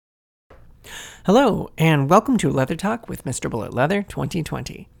Hello, and welcome to Leather Talk with Mr. Bullet Leather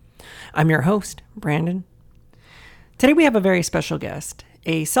 2020. I'm your host, Brandon. Today we have a very special guest,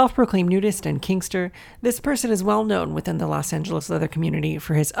 a self-proclaimed nudist and kinkster. This person is well known within the Los Angeles leather community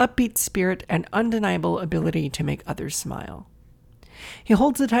for his upbeat spirit and undeniable ability to make others smile. He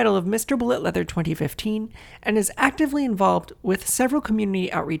holds the title of Mr. Bullet Leather 2015 and is actively involved with several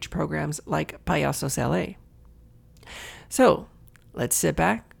community outreach programs like Payasos LA. So, let's sit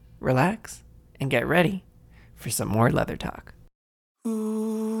back, relax, and get ready for some more leather talk.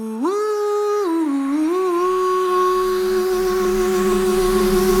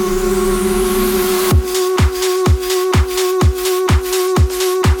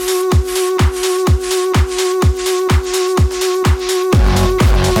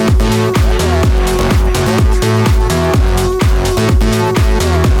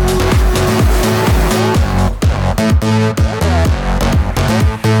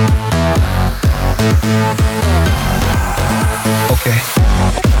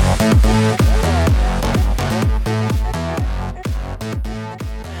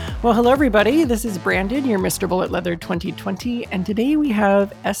 Well, hello everybody. This is Brandon, your Mr. Bullet Leather 2020, and today we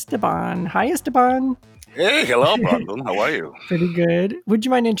have Esteban. Hi, Esteban. Hey, hello, Brandon. How are you? Pretty good. Would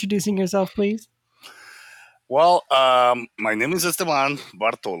you mind introducing yourself, please? Well, my name is Esteban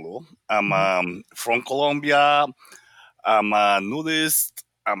Bartolo. I'm from Colombia. I'm a nudist.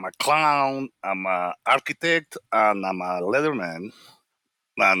 I'm a clown. I'm an architect, and I'm a leatherman.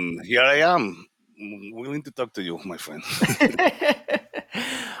 And here I am, willing to talk to you, my friend.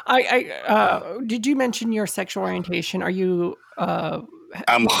 Did you mention your sexual orientation? Are you?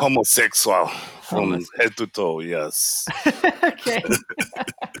 I'm homosexual from head to toe. Yes. Okay,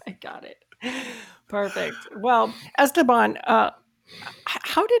 I got it. Perfect. Well, Esteban,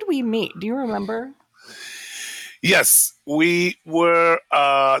 how did we meet? Do you remember? Yes, we were.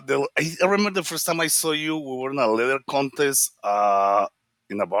 I remember the first time I saw you. We were in a leather contest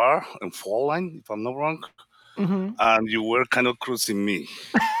in a bar in Fall Line, if I'm not wrong. Mm-hmm. And you were kind of cruising me.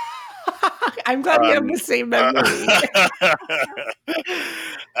 I'm glad we have the same memory.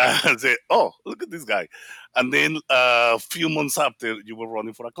 I said, "Oh, look at this guy!" And then a few months after, you were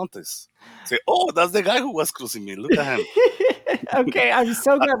running for a contest. Say, "Oh, that's the guy who was cruising me. Look at him." Okay, I'm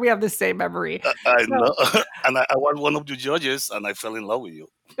so glad we have the same memory. I know, and I was one of the judges, and I fell in love with you.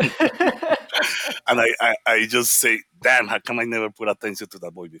 And I just say, damn, how come I never put attention to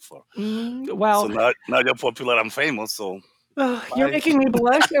that boy before? Well, so now you're popular and famous, so you're making me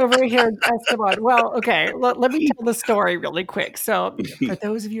blush over here, Esteban. Well, okay, let me tell the story really quick. So, for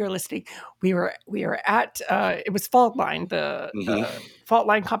those of you who are listening, we were at it was Fault Line, the Fault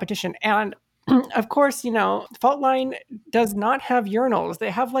Line competition, and of course, you know, Fault Line does not have urinals. They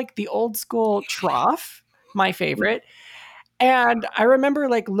have like the old school trough, my favorite. And I remember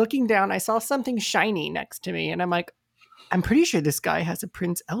like looking down, I saw something shiny next to me, and I'm like, I'm pretty sure this guy has a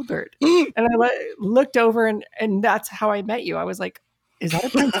Prince Albert. And I looked over, and that's how I met you. I was like, is that a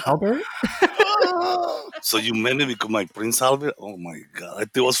Prince Albert? So you made me become my Prince Albert? Oh my God.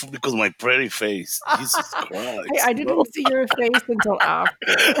 It was because of my pretty face. Jesus Christ. Hey, I didn't see your face until after.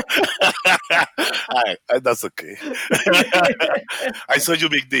 That's okay. I saw you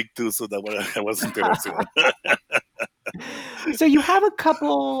big dick too, so that I was interested. So you have a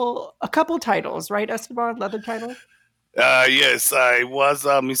couple titles, right, Esteban? Leather title? Yes, I was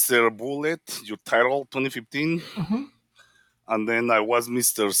Mr. Bullet, your title 2015. And then I was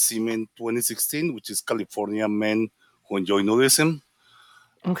Mr. Seaman 2016, which is California men who enjoy nudism.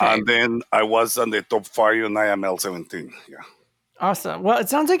 Okay. And then I was on the top 5 on IML 17. Yeah. Awesome. Well, it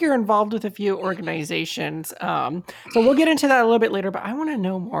sounds like you're involved with a few organizations. So we'll get into that a little bit later, but I want to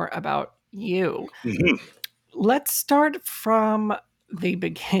know more about you. Let's start from the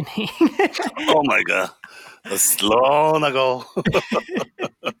beginning. Oh my God. That's long ago.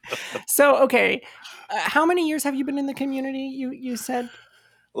 So, okay. How many years have you been in the community, you said?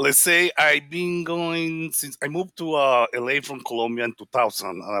 Let's say I've been going since I moved to LA from Colombia in 2000,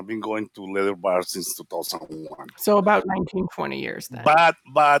 and I've been going to leather bars since 2001. So about 19, 20 years then.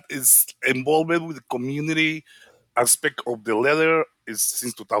 But it's involved with the community aspect of the leather is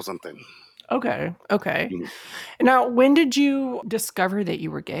since 2010. Okay. Now, when did you discover that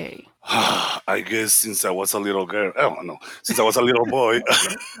you were gay? I guess since I was a little girl. Oh no, since I was a little boy.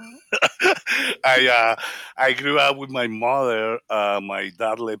 I grew up with my mother. My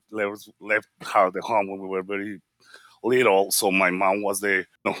dad left her the home when we were very little, so my mom was the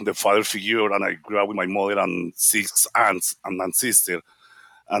father figure, and I grew up with my mother and 6 aunts and one sister,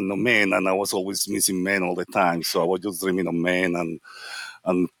 and no men, and I was always missing men all the time. So I was just dreaming of men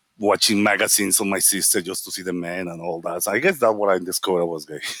and watching magazines on my sister just to see the men and all that. So I guess that's what I discovered I was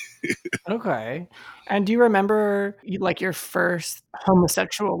gay. Okay. And do you remember like your first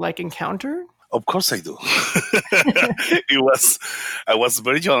homosexual like encounter? Of course I do. I was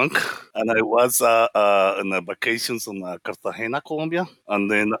very young, and I was on a vacations on Cartagena, Colombia, and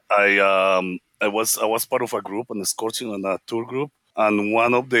then I was part of a group, an excursion, on a tour group, and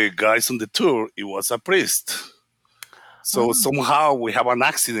one of the guys on the tour, he was a priest. So Oh, somehow we have an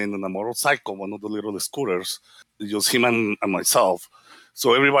accident on a motorcycle, one of the little scooters, just him and myself.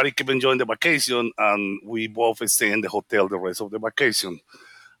 So everybody kept enjoying the vacation, and we both stayed in the hotel the rest of the vacation,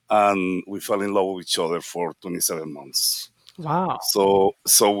 and we fell in love with each other for 27 months. wow. So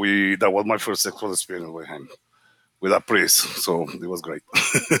we that was my first sexual experience with him, with a priest. So it was great.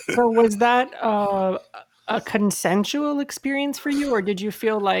 So was that a consensual experience for you, or did you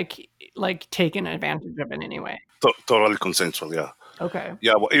feel like taken advantage of in any way? Totally consensual, yeah. Okay.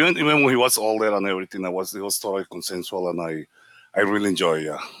 Yeah, but even when he was older and everything, it was totally consensual, and I really enjoy,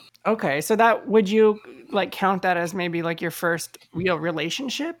 yeah. Okay. So that would you like count that as maybe like your first real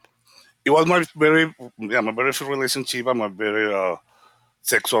relationship? It was my very first relationship and my very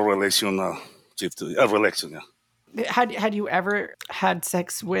sexual relation, yeah. Had you ever had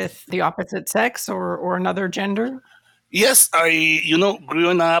sex with the opposite sex or another gender? Yes,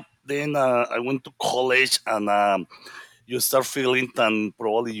 growing up, then I went to college, and you start feeling that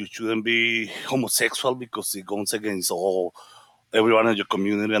probably you shouldn't be homosexual because it goes against all everyone in your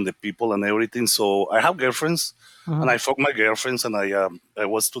community and the people and everything. So I have girlfriends, and Mhm. I fuck my girlfriends, and I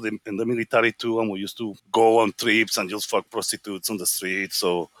was in the military too, and we used to go on trips and just fuck prostitutes on the street.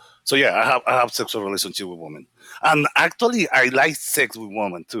 So yeah, I have sexual relationship with women, and actually I like sex with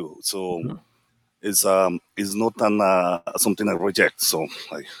women too. So Mhm. it's not something I reject. So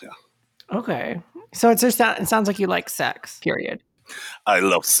yeah, Okay. So it sounds like you like sex. Period. I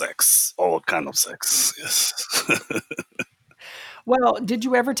love sex, all kind of sex. Yes. Well, did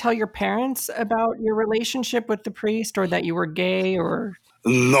you ever tell your parents about your relationship with the priest or that you were gay or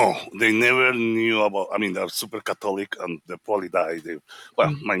No, they never knew about. I mean, they're super Catholic, and they probably died. Well,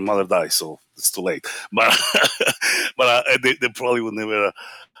 Mm. my mother died, so it's too late. But they probably would never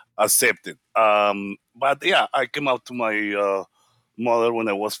accept it. But yeah, I came out to my mother when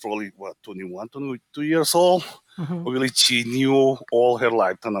I was probably 21, 22 years old. Mhm. Really, she knew all her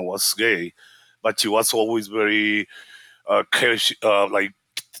lifetime I was gay, but she was always very like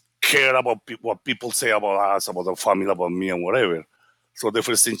care about what people say about us, about our family, about me, and whatever. So the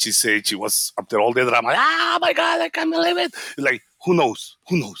first thing she said, she was after all the drama, ah, my God, I can't believe it. Like, who knows?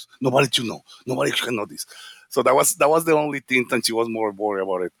 Who knows? Nobody should know. Nobody can know this. So that was the only thing that she was more worried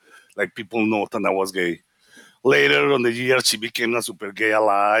about it. Like people know that I was gay. Later on the year, she became a super gay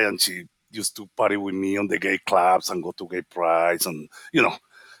ally, and she used to party with me on the gay clubs and go to gay prides, and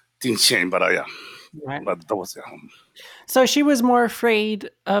things changed. But yeah, Right. but that was So she was more afraid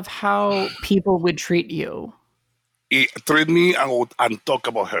of how people would treat you. treat me and talk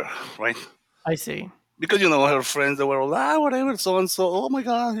about her, right? I see. Because her friends, they were all whatever, so and so, oh my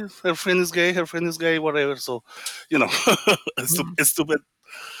God, her friend is gay, whatever. So you know Mm. stupid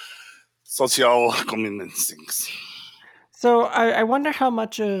social commitment things. So I wonder how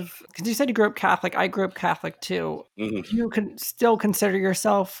much of because you said you grew up Catholic. I grew up Catholic too. Hmm. Do you still consider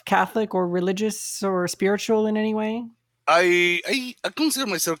yourself Catholic or religious or spiritual in any way? I consider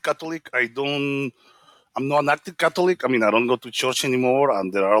myself Catholic. I'm not an active Catholic. I mean, I don't go to church anymore,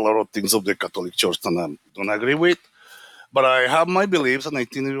 and there are a lot of things of the Catholic Church that I don't agree with. But I have my beliefs, and I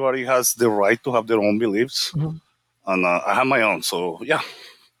think everybody has the right to have their own beliefs, Mhm. and I have my own. So yeah,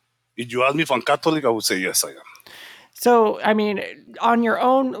 if you ask me if I'm Catholic, I would say yes, I am. So, I mean, on your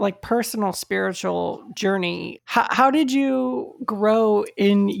own, like personal spiritual journey, how did you grow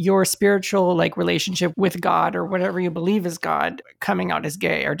in your spiritual like relationship with God or whatever you believe is God, coming out as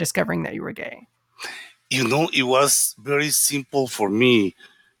gay or discovering that you were gay? It was very simple for me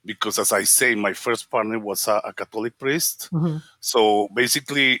because, as I say, my first partner was a Catholic priest. Mhm. So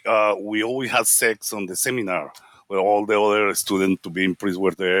basically, we always had sex on the seminar where all the other students to being priests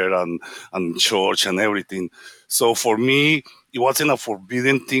were there, and church and everything. So for me, it wasn't a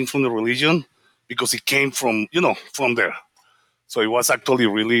forbidden thing from the religion because it came from there. So it was actually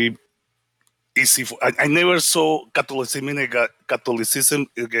really easy. I never saw Catholicism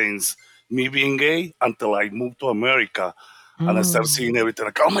against me being gay until I moved to America, and I started Mm, seeing everything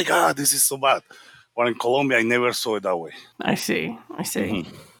like, oh my God, this is so bad. But in Colombia, I never saw it that way. I see. I see.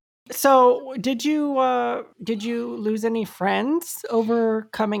 Hmm. So, did you lose any friends over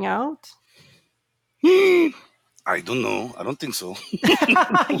coming out? I don't know. I don't think so.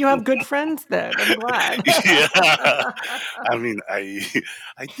 You have good friends then. I'm glad. Yeah. I mean, I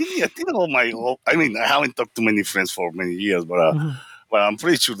think I mean, I haven't talked to many friends for many years, Mhm. but I'm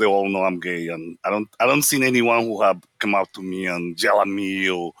pretty sure they all know I'm gay, and I don't see anyone who have come out to me and yell at me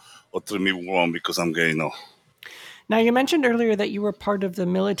or treat me wrong because I'm gay. No. Now, you mentioned earlier that you were part of the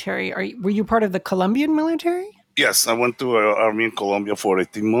military. Were you part of the Colombian military? Yes, I went to army in Colombia for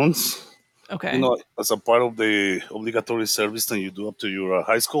 18 months. Okay. As a part of the obligatory service that you do up to your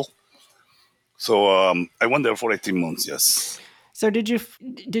high school. So I went there for 18 months. Yes. So did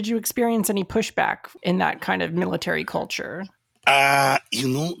you experience any pushback in that kind of military culture? There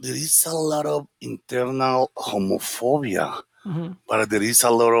is a lot of internal homophobia, Hmm. but there is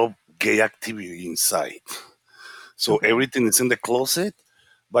a lot of gay activity inside. So Okay. everything is in the closet,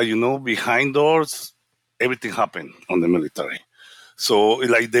 but behind doors, everything happened on the military. So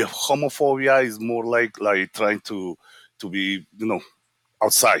like the homophobia is more like trying to be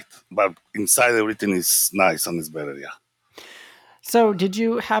outside, but inside everything is nice and it's better. Yeah. So did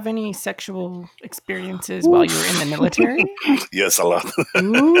you have any sexual experiences while you were in the Oof. military? Yes, a lot.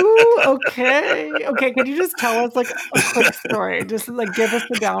 Ooh, okay. Okay, could you just tell us like a quick story? Just like give us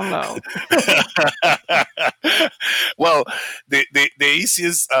the down low. Well, the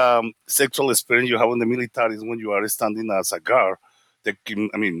easiest sexual experience you have in the military is when you are standing as a guard,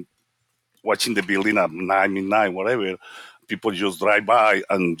 I mean, watching the building at night, midnight, whatever. People just drive by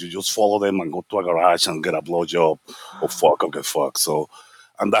and you just follow them and go to a garage and get a blowjob or fuck or get fucked. So,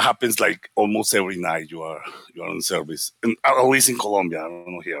 and that happens like almost every night you are in service, and at least in Colombia. I don't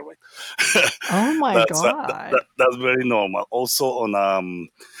know here, right? Oh my God. That's very normal. Also on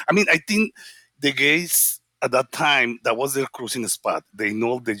I mean, I think the gays at that time that was their cruising spot. They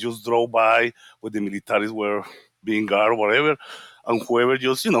know they just drove by where the militaries were being guard or whatever, and whoever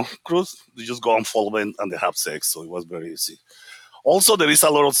just cruise, they just go and follow them and they have sex. So it was very easy. Also, there is a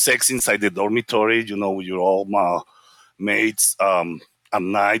lot of sex inside the dormitory. With your all mates. At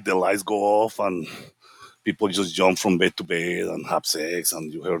night, the lights go off and people just jump from bed to bed and have sex,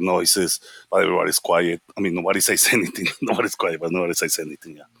 and you hear noises, but everybody's quiet. I mean, nobody says anything. Nobody's quiet, but nobody says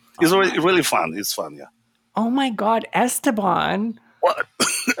anything. Yeah, it's Oh really, my. really fun. It's fun. Yeah. Oh my God, Esteban. What?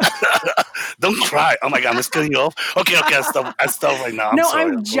 Don't cry. Oh my god, I'm scaring you off. Okay, okay, I stop right now. I'm No, sorry.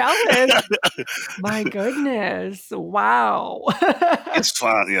 I'm jealous. My goodness. Wow. It's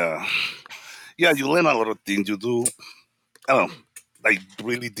fun. Yeah, yeah. You learn a lot of things. You do. I don't know, like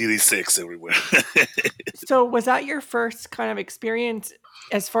really dirty sex everywhere. So was that your first kind of experience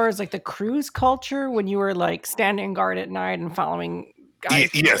as far as like the cruise culture when you were like standing guard at night and following guys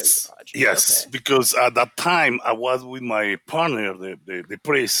to the Yes, garages? yes. Okay. Because at that time I was with my partner, the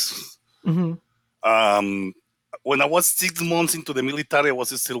priest. Hmm. Um, when I was 6 months into the military, I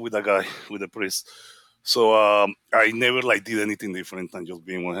was still with a guy, with a priest. So I never like did anything different than just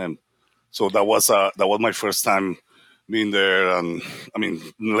being with him. So that was my first time being there, and I mean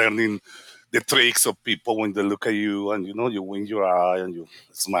learning the tricks of people when they look at you, and you wink your eye and you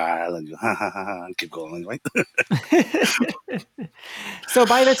smile and you ha ha ha ha, and keep going, right? So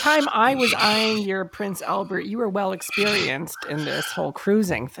by the time I was eyeing your Prince Albert, you were well experienced in this whole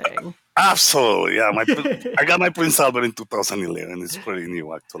cruising thing. Absolutely, yeah. I got my Prince Albert in 2011. It's pretty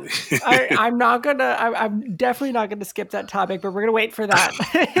new, actually. I'm not gonna. I'm definitely not gonna skip that topic, but we're gonna wait for that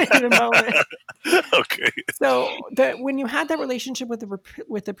in a moment. Okay. So, when you had that relationship with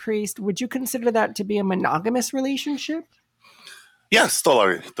the priest, would you consider that to be a monogamous relationship? Yes,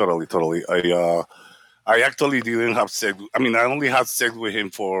 totally, totally, totally. I actually didn't have sex. I mean, I only had sex with him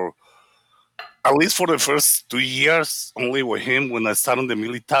for at least for the first 2 years. Only with him. When I started in the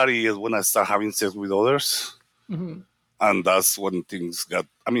military, is when I started having sex with others, Hmm. and that's when things got.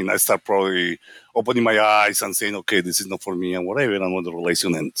 I mean, I start probably opening my eyes and saying, "Okay, this is not for me," and whatever. And when the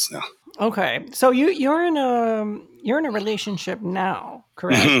relation ends, yeah. Okay, so you're in a relationship now,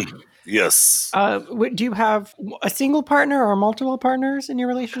 correct? Mhm. Yes. Do you have a single partner or multiple partners in your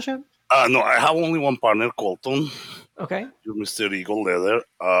relationship? No, I have only one partner, Colton. Okay. You're Mr. Eagle Leather.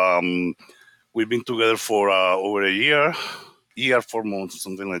 We've been together for over a year, 4 months,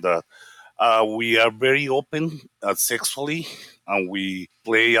 something like that. We are very open sexually, and we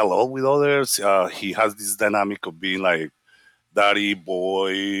play a lot with others. He has this dynamic of being like daddy,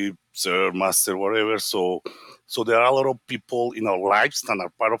 boy, sir, master, whatever. So there are a lot of people in our lives that are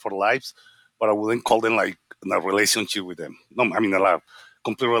part of our lives, but I wouldn't call them like in a relationship with them. No, I mean a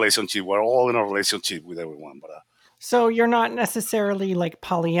complete relationship. We're all in a relationship with everyone, but So you're not necessarily like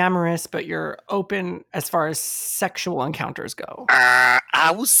polyamorous, but you're open as far as sexual encounters go.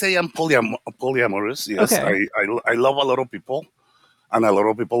 I would say I'm polyamorous. Yes, Okay. I love a lot of people, and a lot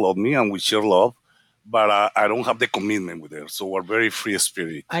of people love me, and we share love. but I don't have the commitment with her. So we're very free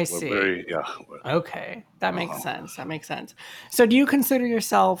spirit. I We're see. very, yeah. Okay, that makes Uh-huh. sense. That makes sense. So, do you consider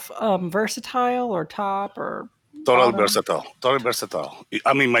yourself versatile or top or Total bottom? versatile. Total versatile.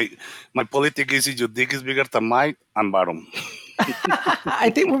 I mean, my politic is if your dick is bigger than mine, I'm bottom.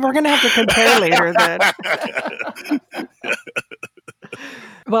 I think we're going to have to compare later then.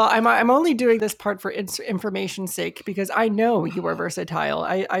 Well, I'm only doing this part for information's sake because I know you are versatile.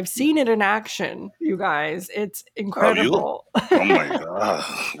 I've seen it in action, you guys. It's Have you? incredible. Oh my god.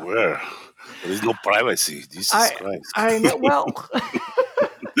 Where? There is no privacy. Jesus I Christ. I know. Well,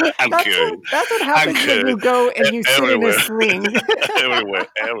 I'm kidding. that's what I'm happens when kidding. you go and you sit in a Everywhere. sling. Everywhere.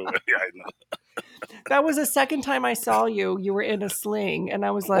 Everywhere. Yeah, I know. That was the second time I saw you. You were in a sling, and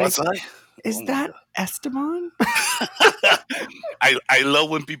I was Was like, I? Oh "Is my that god. Esteban?" I love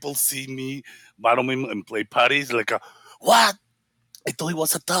when people see me bottoming and play parties like what? I thought it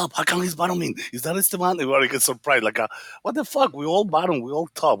was a top. How come he's bottoming? Is that Esteban? Everybody gets surprised. Like, what the fuck? We all bottom. We all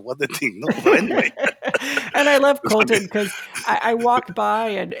top. What the thing? No, but anyway. And I left Colton because I walked by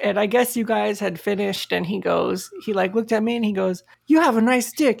and I guess you guys had finished, and he like looked at me and he goes, "You have a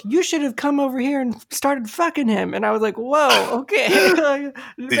nice dick. You should have come over here and started fucking him." And I was like, "Whoa, okay, Did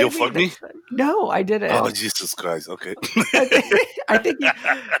you maybe fuck me? next time." No, I Oh, didn't. Jesus Christ. Okay. I think I think you,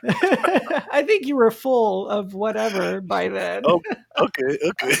 I think you were full of whatever by then. Oh, okay.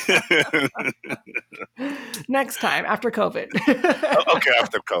 Okay. Next time after COVID. Okay.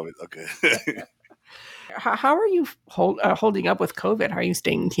 After COVID. Okay. How are you holding up with COVID? How are you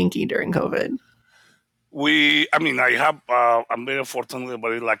staying kinky during COVID? I mean, I'm very fortunate,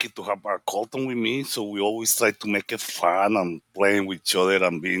 very lucky to have Colton with me. So we always try to make it fun and playing with each other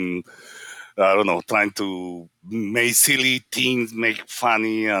and being, I don't know, trying to make silly things, make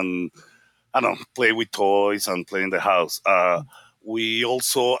funny and, I don't know, play with toys and play in the house. We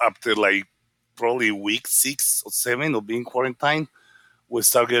also, after like probably week 6 or 7 of being quarantined, we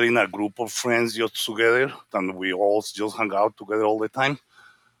start getting a group of friends just together and we all just hang out together all the time.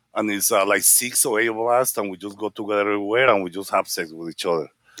 And it's like 6 or 8 of us, and we just go together everywhere, and we just have sex with each other.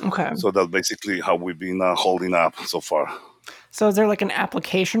 Okay. So that's basically how we've been holding up so far. So is there like an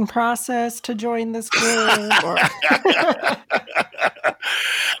application process to join this group or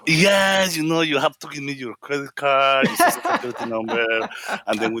Yes, you have to give me your credit card, your social security number,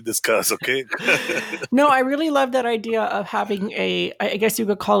 and then we discuss. Okay. No, I really love that idea of having I guess you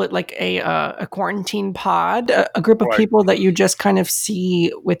could call it like a quarantine pod, a group of Right. people that you just kind of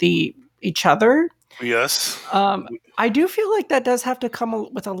see with each other. Yes. I do feel like that does have to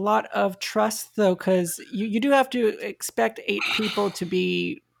come with a lot of trust, though, because you do have to expect 8 people to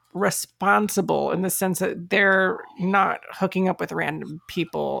be responsible in the sense that they're not hooking up with random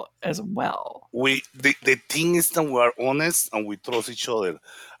people as well. The thing is that we are honest and we trust each other,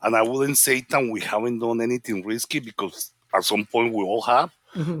 and I wouldn't say that we haven't done anything risky because at some point we all have.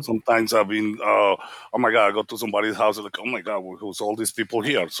 Mhm. Sometimes I've been, oh my god, I go to somebody's house, like, oh my god, who's all these people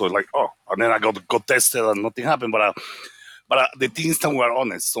here? So like, oh, and then I got tested and nothing happened. But the thing is that we are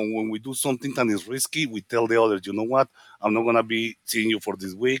honest. So when we do something that is risky, we tell the others, you know what? I'm not gonna be seeing you for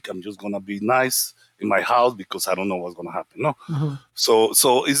this week. I'm just gonna be nice in my house because I don't know what's gonna happen. No. Mhm.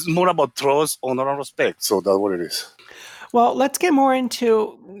 So it's more about trust, honor, and respect. So that's what it is. Well, let's get more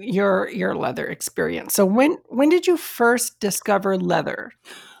into your leather experience. So when did you first discover leather?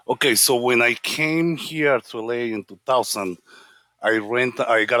 Okay, so when I came here to LA in 2000,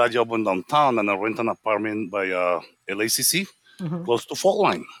 I got a job in downtown and I rent an apartment by LACC Mhm. close to Fault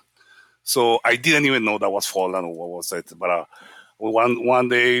Line. So I didn't even know that was Fault Line or what was it. But one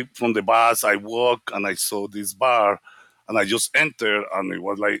day from the bus, I walked and I saw this bar and I just entered and it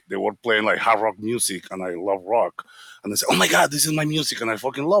was like they were playing like hard rock music and I love rock. And I said, oh my God, this is my music and I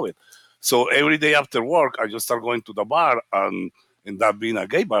fucking love it. So every day after work, I just start going to the bar and that being a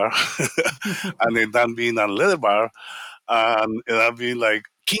gay bar and then that being a leather bar and that being like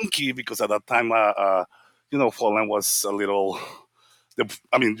kinky because at that time, Fallen was a little.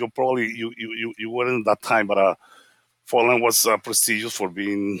 I mean, you weren't at that time, but Fallen was prestigious for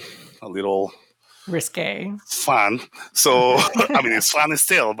being a little Risque. fun. So I mean, it's fun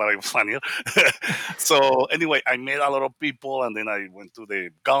still, but it's funnier. So anyway, I met a lot of people, and then I went to the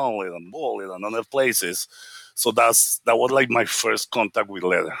Gauntlet and Bullet and other places. So that was like my first contact with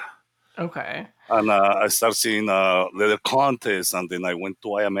leather. Okay. And I started seeing leather contests, and then I went to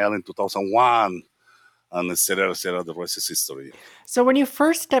IML in 2001, and et cetera, et cetera. The rest is history. So when you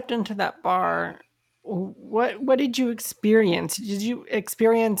first stepped into that bar, what did you experience? Did you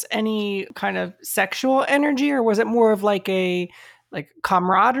experience any kind of sexual energy, or was it more of like a like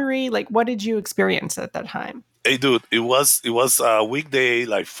camaraderie? Like what did you experience at that time? Hey, dude, it was a weekday,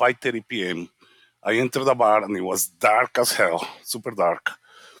 like 5:30 p.m. I entered the bar and it was dark as hell, super dark.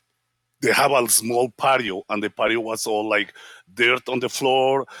 They have a small patio, and the patio was all like dirt on the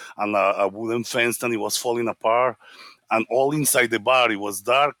floor and a wooden fence, and it was falling apart. And all inside the bar, it was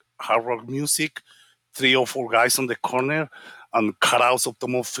dark, hard rock music, three or four guys on the corner, and cutouts of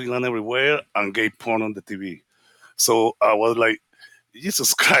Tomo Freeland everywhere, and gay porn on the TV. So I was like,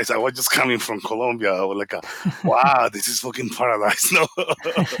 Jesus Christ, I was just coming from Colombia. I was like, wow, this is fucking paradise. No.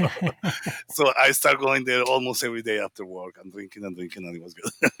 So I start going there almost every day after work and drinking and drinking, and it was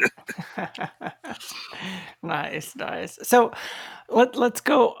good. Nice, nice. So let's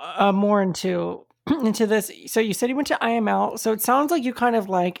go more into into this. So you said you went to IML. So it sounds like you kind of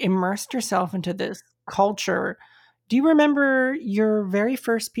like immersed yourself into this culture. Do you remember your very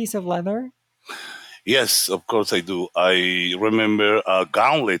first piece of leather? Yes, of course I do. I remember a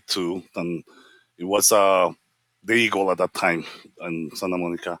gauntlet too, and it was the Eagle at that time in Santa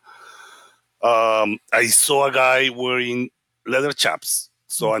Monica. I saw a guy wearing leather chaps.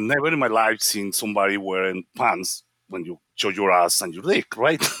 So I never in my life seen somebody wearing pants when you show your ass and your dick,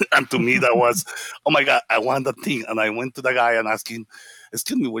 right? And to me that was, oh my god, I want that thing. And I went to the guy and asking,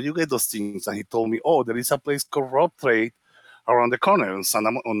 excuse me, where you get those things? And he told me, oh, there is a place called Rob Trade around the corner on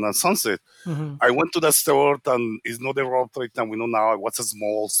Sunset. Mm-hmm. I went to the store and it's not the Rob Trade and we know now. It was a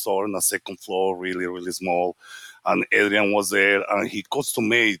small store on the second floor, really, really small. And Adrian was there and he custom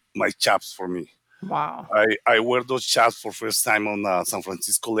made my chaps for me. Wow. I wear those chaps for first time on San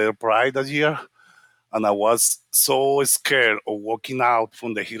Francisco Leather Pride that year. And I was so scared of walking out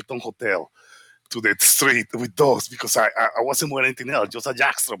from the Hilton Hotel to the street with those because I wasn't wearing anything else, just a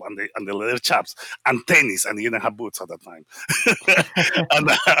jackstrap and the leather chaps and tennis, and he didn't have boots at that time.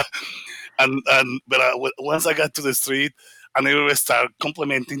 and, but once I got to the street, and everyone started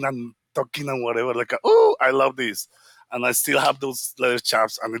complimenting and talking and whatever, like, oh, I love this. And I still have those leather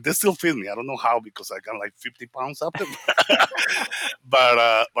chaps, and they still fit me. I don't know how because I got like 50 pounds after. But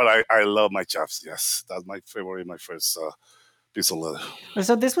I love my chaps. Yes, that's my favorite, my first piece of leather.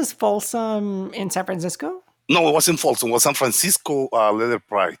 So this was Folsom in San Francisco? No, it wasn't Folsom. It was San Francisco Leather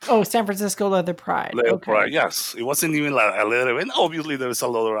Pride. Oh, San Francisco Leather Pride. Leather Okay. Pride, yes. It wasn't even like a leather event. Obviously, there's a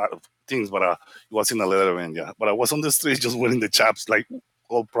lot of things, but it wasn't a leather event, yeah. But I was on the street just wearing the chaps, like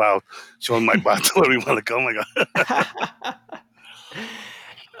all proud, showing my butt to everyone, like, oh my God.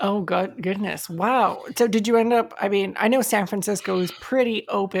 Oh goodness. Wow. So did you end up, I mean, I know San Francisco is pretty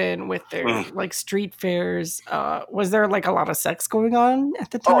open with their like street fairs. Was there like a lot of sex going on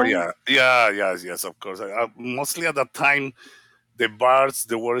at the time? Oh yeah. Yes, of course. Mostly at that time, the bars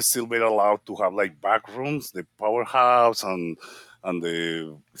they were still very allowed to have like back rooms, the powerhouse and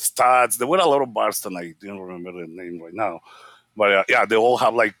the stats. There were a lot of bars and I didn't remember the name right now. But yeah, they all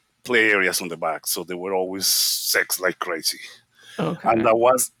have like play areas on the back, so they were always sex like crazy. Okay. And that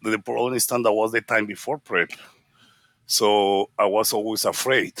was the problem is that was the time before PrEP. So I was always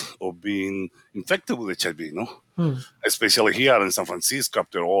afraid of being infected with HIV, especially here in San Francisco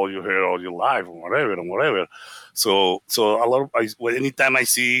after all you hear all your life or whatever. So a lot of anytime I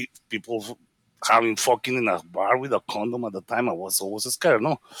see people having fucking in a bar with a condom at the time, I was always scared.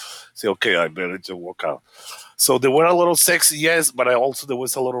 Say okay, I better just walk out. So there were a lot of sex, yes, but there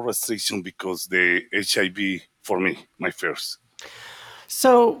was a lot of restriction because the HIV for me, my first.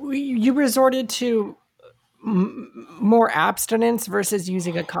 So you resorted to more abstinence versus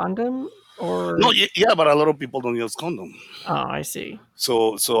using a condom, or no? Yeah, but a lot of people don't use condom. Oh, I see.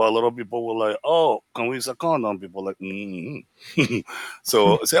 So a lot of people were like, "Oh, can we use a condom?" People like,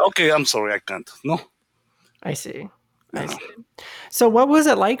 so I say, "Okay, I'm sorry, I can't." No, I see. I see. So what was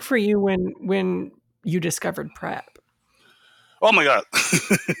it like for you when you discovered PrEP? Oh my God,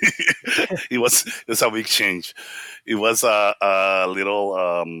 it was a big change. It was a little.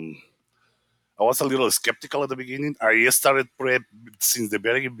 I was a little skeptical at the beginning. I started PrEP since the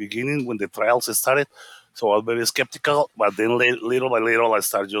very beginning when the trials started, so I was very skeptical. But then little by little, I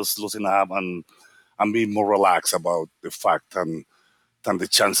started just loosening up and being more relaxed about the fact and the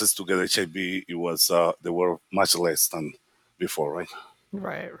chances to get HIV. It was they were much less than before, right?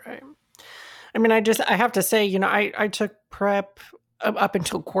 Right. I mean, I have to say, I took PrEP up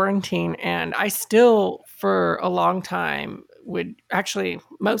until quarantine, and I still, for a long time, would actually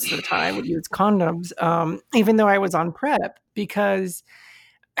most of the time would use condoms, even though I was on PrEP, because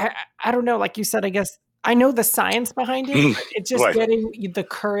I don't know, like you said, I guess I know the science behind it. But it's just Right. getting the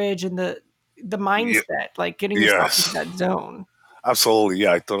courage and the mindset, like getting yourself into that zone. Absolutely,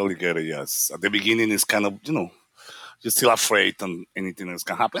 yeah, I totally get it. Yes, at the beginning, it's kind of you're still afraid and anything else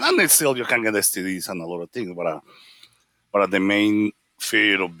can happen, and then still you can get STDs and a lot of things, but the main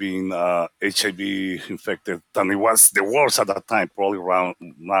fear of being HIV infected, and it was the worst at that time. Probably around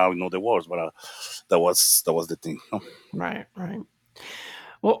now, the worst, but that was the thing. No? Right.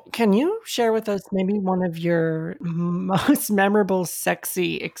 Well, can you share with us maybe one of your most memorable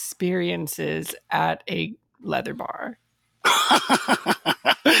sexy experiences at a leather bar?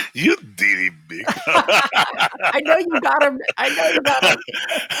 You did it, big. I know you got him.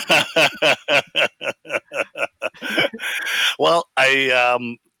 Well,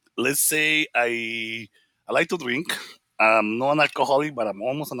 let's say I like to drink. I'm not an alcoholic, but I'm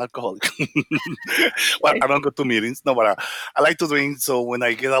almost an alcoholic. Well, I don't go to meetings, no, but I like to drink. So when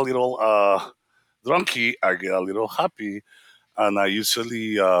I get a little drunky, I get a little happy, and I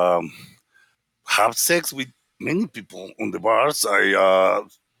usually have sex with many people on the bars. I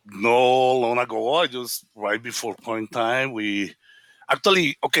no long ago, I just right before point time, we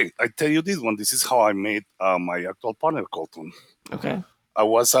actually okay. I tell you this one. This is how I met my actual partner, Colton. Okay. I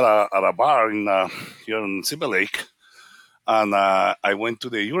was at a bar in here in Silver Lake, and I went to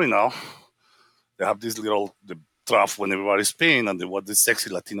the urinal. They have this little the trough when everybody's peeing, and there was this sexy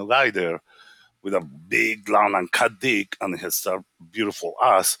Latino guy there with a big, long, and cut dick, and he start beautiful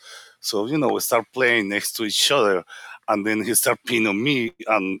ass. So we start playing next to each other, and then he start peeing on me,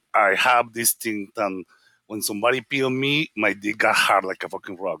 and I have this thing. And when somebody pee on me, my dick got hard like a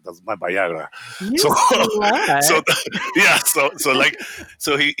fucking rock. That's my Viagra. You So, slut. so yeah,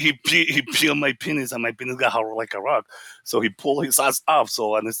 so he pee on my penis, and my penis got hard like a rock. So he pulled his ass up.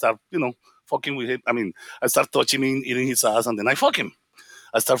 So and I start fucking with him. I mean, I start touching him, eating his ass, and then I fuck him.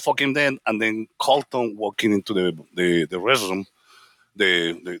 I start fucking then, and then Colton walking into the restroom,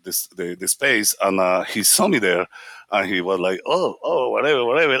 the space, and he saw me there, and he was like, oh,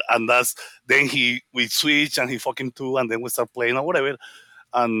 whatever, and then we switch, and he fucking too, and then we start playing or whatever,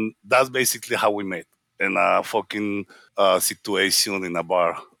 and that's basically how we met in a fucking situation in a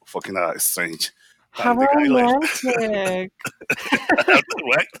bar, fucking strange. How And the guy romantic.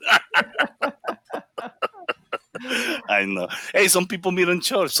 right? I know. Hey, some people meet in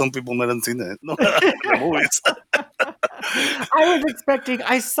church. Some people meet in the movies. I was expecting.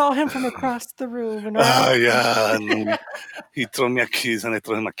 I saw him from across the room, and Yeah. And he threw me a kiss, and I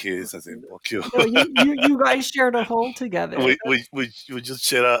threw him a kiss. I said, "Fuck you." no, you guys shared a hole together. we just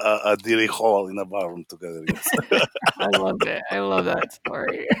share a dirty hole in a barroom together. Yes. I loved it. I love that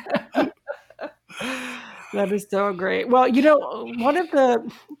story. That is so great. Well, one of the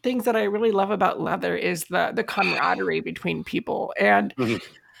things that I really love about leather is the camaraderie between people. And Mhm.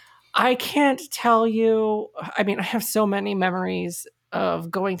 I can't tell you, I mean, I have so many memories of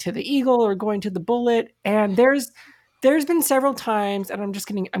going to the Eagle or going to the Bullet. And there's been several times, and I'm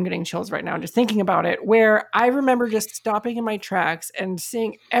getting chills right now just thinking about it, where I remember just stopping in my tracks and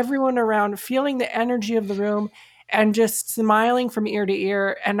seeing everyone around, feeling the energy of the room and just smiling from ear to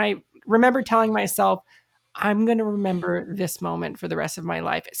ear. And I remember telling myself, I'm going to remember this moment for the rest of my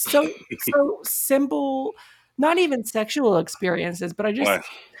life. So simple, not even sexual experiences, but Right.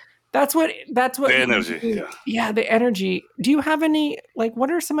 that's what The energy. yeah, the energy. Do you have any, like, what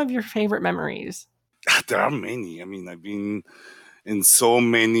are some of your favorite memories? There are many. I mean, I've been in so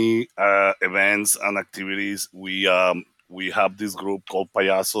many events and activities. We have this group called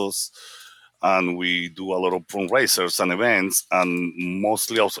Payasos, and we do a lot of fundraisers and events, and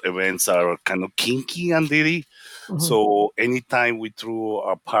mostly of events are kind of kinky and dirty. Mhm. So anytime we threw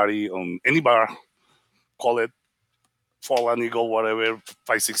a party on any bar, call it Fallen Eagle, whatever,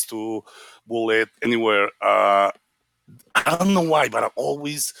 562, Bullet, anywhere. I don't know why, but I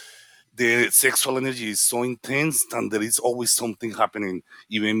always the sexual energy is so intense, and there is always something happening,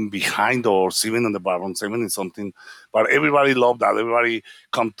 even behind doors, even in the barrooms, even in something. But everybody love that. Everybody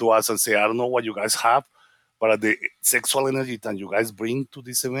come to us and say, I don't know what you guys have, but the sexual energy that you guys bring to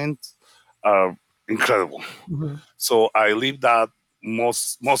this event are incredible. Mhm. So I leave that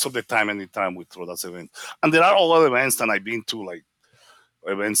most of the time, anytime we throw that event. And there are other events that I've been to, like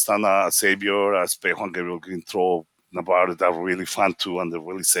events that Xavier, Espejo, and Gabriel Green throw about that are really fun too, and they're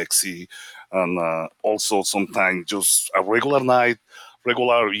really sexy. And also sometimes just a regular night,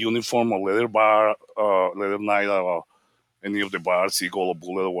 regular uniform or leather night, any of the bars, Eagle or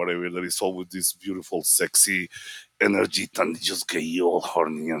Bullet or whatever. There is always this beautiful, sexy energy and just get you all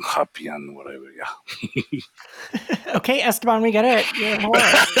horny and happy and whatever. Yeah. Okay, Esteban, we get it. You're a whore.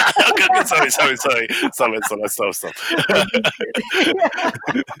 Okay, stop.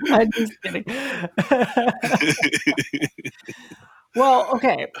 I'm just kidding. Well,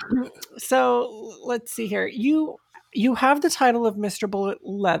 okay. So let's see here. You have the title of Mr. Bullet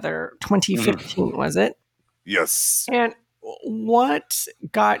Leather 2015, was it? Yes. And what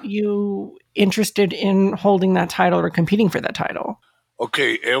got you interested in holding that title or competing for that title?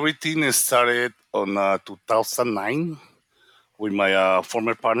 Okay, everything started on 2009 with my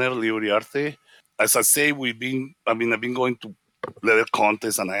former partner Leo Uriarte. As I say, I've been going to leather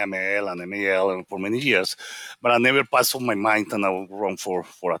contests and IML and MAL and for many years, but I never passed on my mind and I would run for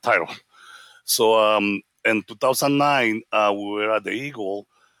a title. So in 2009, we were at the Eagle,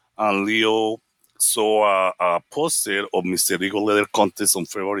 and Leo saw a poster of Mr. Eagle Leather Contest on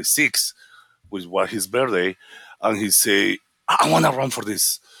February 6th, which was his birthday, and he say, "I want to run for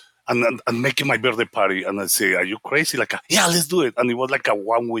this." And making my birthday party, and I say, "Are you crazy?" Like, yeah, let's do it. And it was like a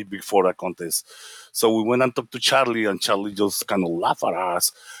 1 week before the contest, so we went and talked to Charlie, and Charlie just kind of laughed at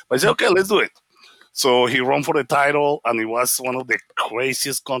us. But I said, "Okay, let's do it." So he ran for the title, and it was one of the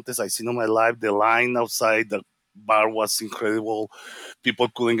craziest contests I've seen in my life. The line outside the bar was incredible. People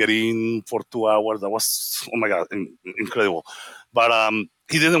couldn't get in for 2 hours. That was, oh my god, incredible. But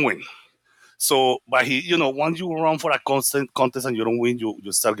he didn't win. So, but once you run for a constant contest and you don't win,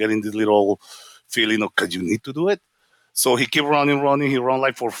 you start getting this little feeling of, cause you need to do it. So he kept running. He ran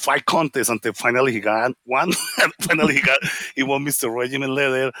like for 5 contests until finally he got one. And finally he won Mr. Regiment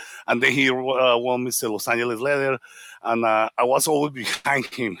Leather, and then he won Mr. Los Angeles Leather, and I was always behind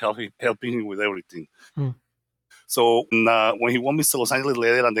him, helping him with everything. Hmm. So when he won Mr. Los Angeles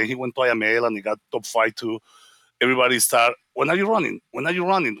Leather, and then he went to IML and he got top 5 too, everybody start, when are you running? When are you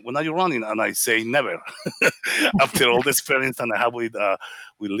running? When are you running? And I say never. After all the experience that I have with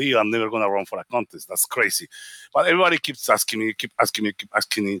Leo, I'm never gonna run for a contest. That's crazy. But everybody keeps asking me, keep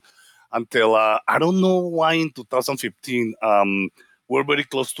asking me, until I don't know why in 2015 we're very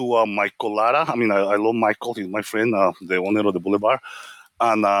close to Michael Lara. I mean, I love Michael. He's my friend, the owner of the Boulevard,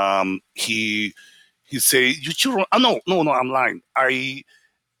 and he say you should run. Oh, no, I'm lying.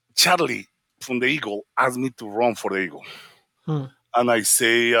 Charlie from the Eagle asked me to run for the Eagle. Hmm. And I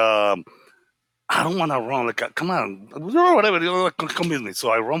say, I don't want to run. Like, come on, whatever, come with me. So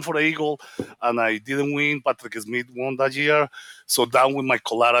I run for the Eagle, and I didn't win. Patrick Smith won that year. So down with my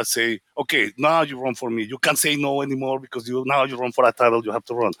Colada say, okay, now you run for me. You can't say no anymore because now you run for a title. You have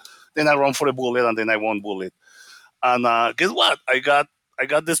to run. Then I run for a Bullet, and then I won Bullet. And guess what? I got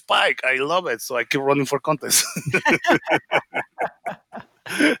the spike. I love it. So I keep running for contests.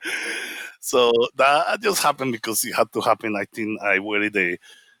 So that just happened because it had to happen. I think I waited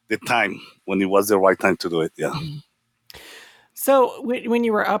the time when it was the right time to do it. Yeah. So when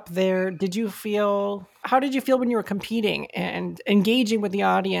you were up there, how did you feel when you were competing and engaging with the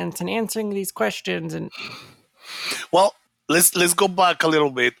audience and answering these questions? And Well, let's go back a little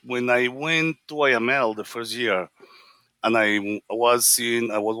bit. When I went to IML the first year, and I was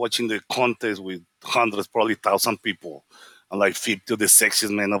watching the contest with hundreds, probably 1,000 people, and like 50 of the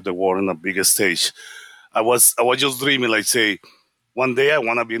sexiest men of the world on the biggest stage. I was just dreaming, like say, one day I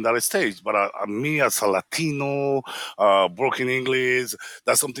want to be in that stage. But me as a Latino, broken English,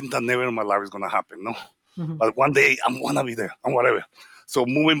 that's something that never in my life is gonna happen, no. Mhm. But one day I'm gonna be there and whatever. So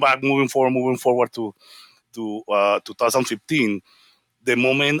moving forward to 2015, the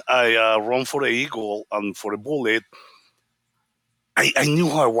moment I run for the Eagle and for the Bullet, I knew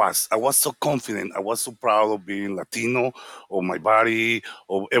who I was. I was so confident. I was so proud of being Latino, of my body,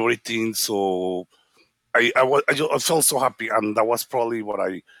 of everything. So I felt so happy, and that was probably what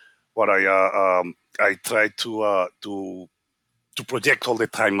I tried to project all the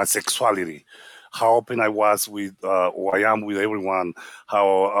time, my sexuality, how open I was with who I am with everyone,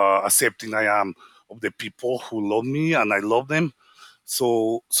 how accepting I am of the people who love me and I love them.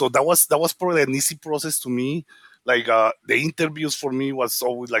 So that was probably an easy process to me. Like the interviews for me was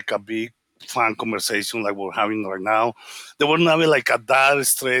always like a big fun conversation like we're having right now. There were never like a that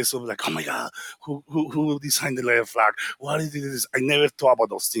stress of like, oh my god, who designed the letter flag? What is this? I never thought about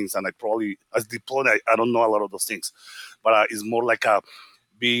those things, and I probably as diplomat I don't know a lot of those things, but it's more like a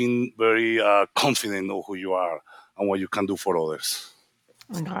being very confident of who you are and what you can do for others.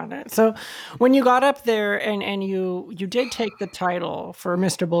 Got it. So when you got up there and you did take the title for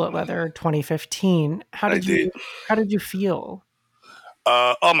Mr. Bullet Leather 2015, I did. how did you feel?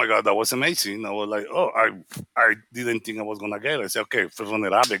 Oh my god, that was amazing. I was like, oh, I didn't think I was gonna get it. I said, okay, first run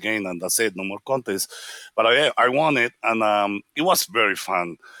it up again, and that's it, no more contest. But I won it, and it was very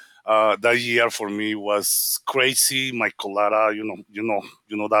fun. That year for me was crazy. My Colada, you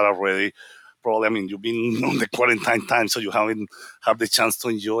know that already. Probably, I mean, you've been on the quarantine time, so you haven't had the chance to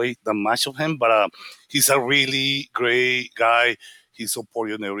enjoy the match of him. But he's a really great guy. He's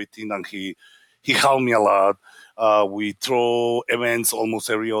supporting everything, and he helped me a lot. We throw events almost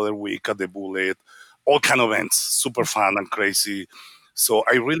every other week at the Bullet, all kind of events, super fun and crazy. So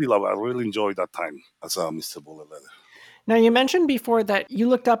I really love it. I really enjoyed that time as Mr. Bullet Leather. Now you mentioned before that you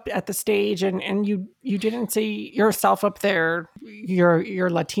looked up at the stage and you didn't see yourself up there. You're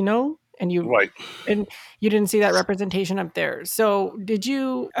Latino Right. and you didn't see that representation up there. So did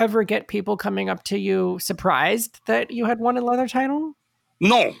you ever get people coming up to you surprised that you had won a leather title?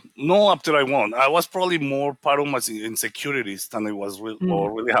 No, no. After I won, I was probably more part of my insecurities than it was Mm,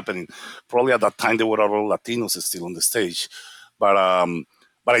 or really happening. Probably at that time there were a lot of Latinos still on the stage, but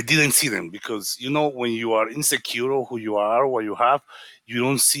but I didn't see them because when you are insecure of who you are, what you have, you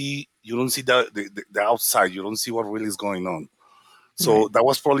don't see the outside. You don't see what really is going on. right. So that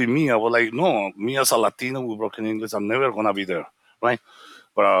was probably me. I was like, no, me as a Latino with broken English, I'm never gonna be there, right?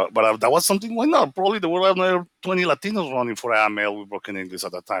 But that was something. Why not? Probably there were another 20 Latinos running for AML with broken English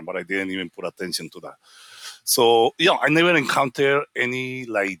at that time, but I didn't even put attention to that. So yeah, I never encountered any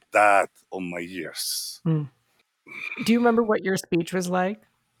like that on my years. Mm. Do you remember what your speech was like?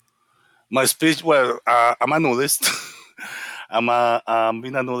 My speech, well, I'm a nudist. Been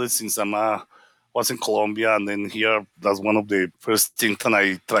a nudist since was in Colombia, and then here that's one of the first things that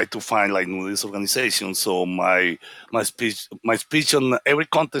I try to find like nudist organizations. So my speech on every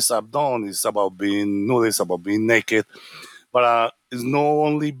contest I've done is about being nudist, about being naked. But it's not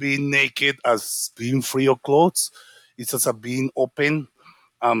only being naked as being free of clothes; it's as a being open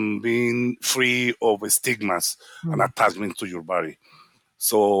and being free of stigmas and Mm. attachment to your body.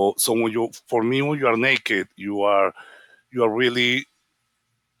 So for me, when you are naked, you are really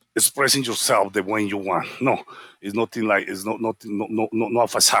expressing yourself the way you want. No, it's nothing like it's not a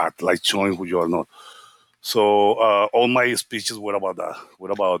facade like showing who you are not. So all my speeches were about that.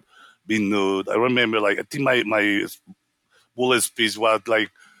 Were about being nude. I remember like I think my bullet speech was like,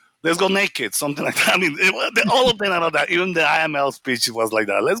 "Let's go naked," something like that. I mean, all of them are like that. Even the IML speech was like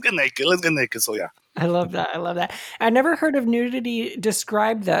that. Let's get naked. Let's get naked. So yeah. I love that. I love that. I never heard of nudity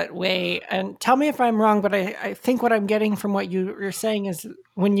described that way. And tell me if I'm wrong, but I think what I'm getting from what you're saying is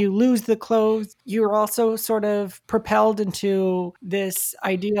when you lose the clothes, you're also sort of propelled into this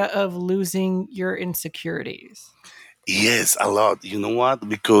idea of losing your insecurities. Yes, a lot. You know what?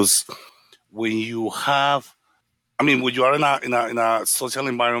 Because when you have when you are in a social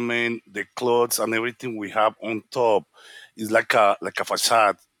environment, the clothes and everything we have on top is like a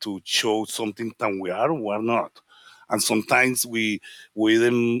facade to show something that we are or we are not. And sometimes we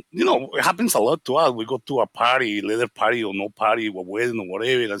then it happens a lot to us. We go to a party, leather party or no party, or wedding or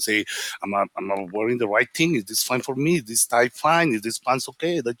whatever, and say, "Am I wearing the right thing? Is this fine for me? Is this tie fine? Is this pants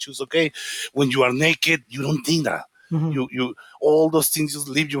okay? That shoes okay?" When you are naked, you don't think that. Mhm. You all those things just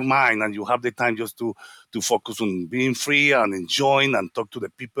leave your mind, and you have the time just to focus on being free and enjoying and talk to the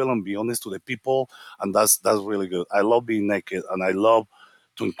people and be honest to the people, and that's really good. I love being naked, and I love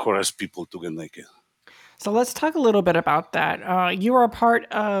to encourage people to get naked. So let's talk a little bit about that. You are a part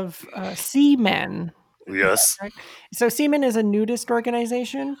of Seamen. Is that Yes, correct? So Seamen is a nudist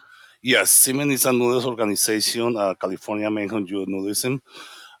organization. yes. Siemens is a nudist organization, California Manhunt Youth Nudism.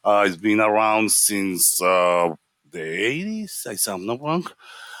 It's been around since the 80s, if I'm not wrong.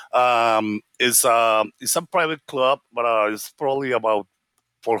 It's a private club, but it's probably about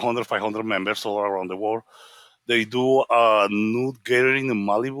 400, 500 members all around the world. They do a nude gathering in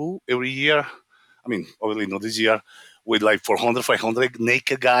Malibu every year. I mean, obviously not this year, with like 400, 500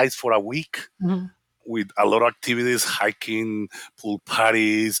 naked guys for a week Mhm. with a lot of activities, hiking, pool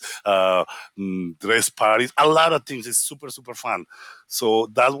parties, dress parties, a lot of things. It's super, super fun. So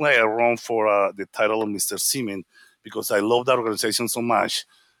that's why I run for the title of Mr. Seaman, because I love that organization so much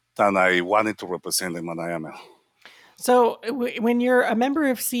that I wanted to represent them at IML. So when you're a member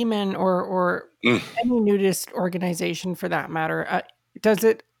of Seamen or any nudist organization for that matter, does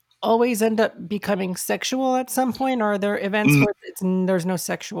it always end up becoming sexual at some point, or are there events Mm. where there's no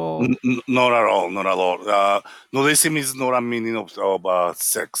sexual? Not at all, not at all. Nudism is not a meaning of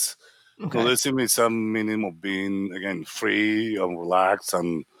sex. Okay, Nudism is a meaning of being, again, free and relaxed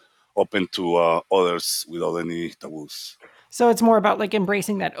and open to others without any taboos. so it's more about like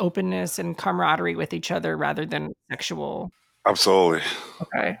embracing that openness and camaraderie with each other rather than sexual. Absolutely.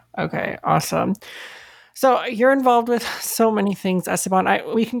 Okay, okay, awesome. So you're involved with so many things, Esteban.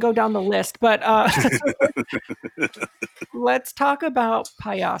 We can go down the list, but let's talk about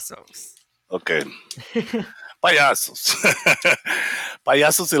payasos. Okay. Payasos.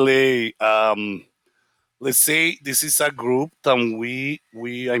 Payasos LA. Let's say this is a group that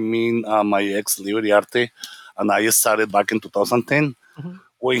my ex Liberty Arte and I started back in 2010 Mhm.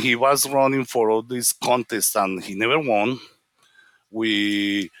 when he was running for all these contests and he never won.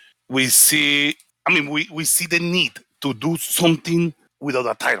 We we see we see the need to do something without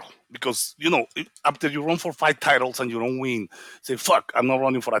a title. because after you run for 5 titles and you don't win, say fuck, I'm not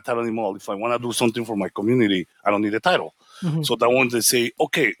running for a title anymore. If I want to do something for my community, I don't need a title. Mhm. So that one they say,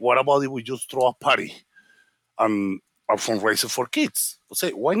 okay, what about if we just throw a party and a fundraiser for kids? I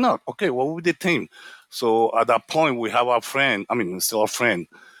say, why not? Okay, what would be the theme? So at that point, we have a friend. I mean, still a friend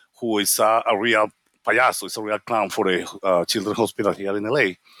who is a real payaso. It's a real clown for the children's hospital here in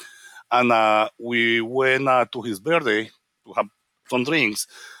LA. And we went to his birthday to have some drinks.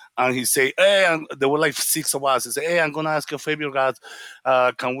 And he said, hey, and there were like 6 of us. He said, hey, I'm going to ask you a favor, guys.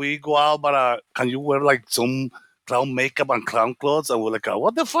 Can we go out, but can you wear like some clown makeup and clown clothes? And we're like,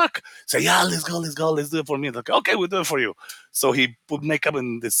 what the fuck? Say, yeah, let's go, let's do it for me. Like, okay, we'll do it for you. So he put makeup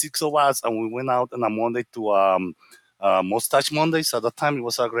in the 6 of us, and we went out on a Monday to Mustache Mondays. At that time, it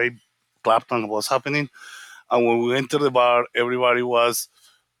was a great clap and was happening. And when we entered the bar, everybody was,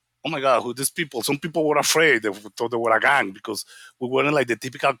 oh my god, who these people? Some people were afraid. They thought they were a gang because we weren't like the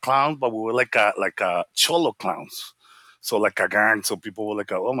typical clowns, but we were like a cholo clowns. So like a gang. So people were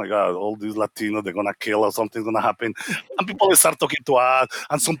like, oh my god, all these Latinos, they're gonna kill us, something's gonna happen. And people start talking to us,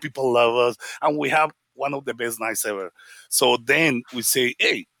 and some people love us, and we have one of the best nights ever. So then we say,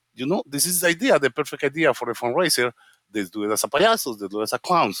 hey, this is the idea, the perfect idea for a fundraiser. Let's do it as a payasos, let's do it as a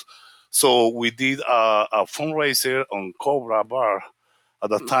clowns. So we did a fundraiser on Cobra Bar at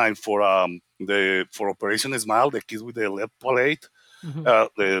that time for Operation Smile, the kids with the lead palate, Mhm.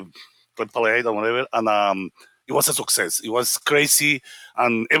 the lead palate or whatever, and it was a success. It was crazy,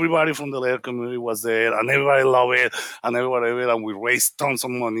 and everybody from the lead community was there, and everybody loved it, and everybody, and we raised tons of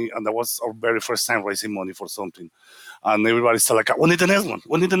money, and that was our very first time raising money for something. And everybody said like, "We need the next one.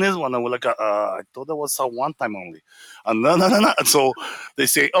 We need the next one." And we're like, "I thought that was a one time only." And no, no, no, no. And so they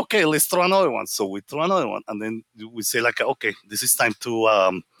say, "Okay, let's throw another one." So we throw another one, and then we say like, "Okay, this is time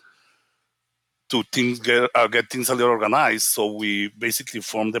to things get things a little organized." So we basically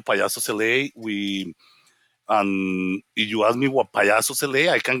formed the Payasos LA. And if you ask me what Payasos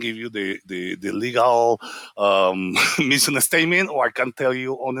LA, I can give you the legal mission statement, or I can tell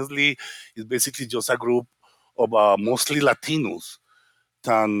you honestly, it's basically just a group of mostly Latinos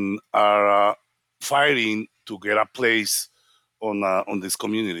that are fighting to get a place on this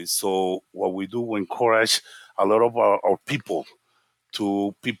community. So what we do, we encourage a lot of our people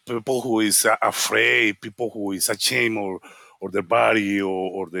to people who is afraid, people who is ashamed or their body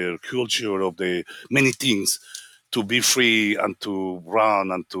or their culture of the many things, to be free and to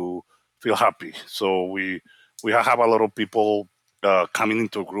run and to feel happy. So we have a lot of people coming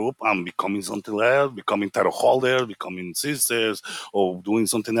into a group and becoming something else, becoming title holders, becoming sisters, or doing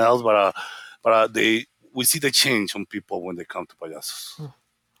something else. But they we see the change on people when they come to payasos.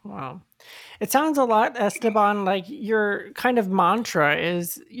 Wow. It sounds a lot, Esteban, like your kind of mantra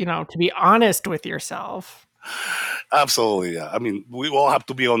is, to be honest with yourself. Absolutely, yeah. I mean, we all have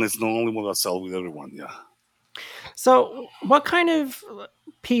to be honest, not only with ourselves, with everyone. Yeah, So, what kind of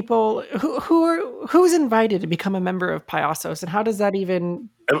people who's invited to become a member of Payasos, and how does that even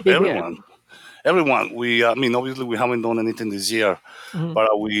Everyone, begin? everyone. I mean, obviously, we haven't done anything this year, Mhm.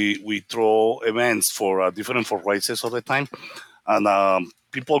 but we throw events for different fundraisers all the time, and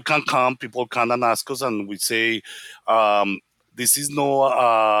people can come, people can and ask us, and we say, um, this is no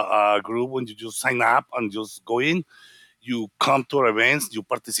a group when you just sign up and just go in. You come to our events, you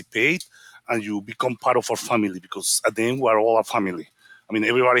participate, and you become part of our family, because at the end we are all a family. I mean,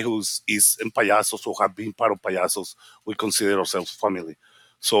 everybody is in Payasos or have been part of Payasos, we consider ourselves family.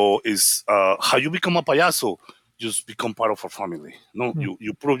 So it's how you become a payaso, just become part of our family. No, Mhm.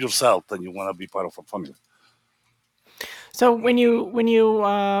 you prove yourself that you want to be part of our family. So, when you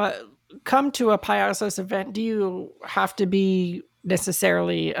come to a Payasos event, do you have to be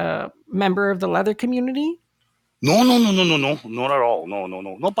necessarily a member of the leather community? No, no, no, no, no, no, not at all. No, no,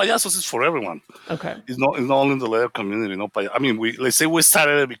 no, no. Payasos is for everyone. Okay. It's not only in the leather community. No, I mean, we let's say we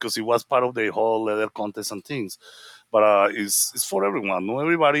started it because it was part of the whole leather contest and things, but it's for everyone. No,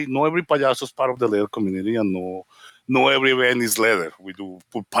 everybody, no every payaso is part of the leather community, and no every event is leather. We do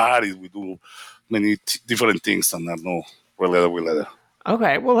pool parties, we do many different things, and no, we're leather, we leather.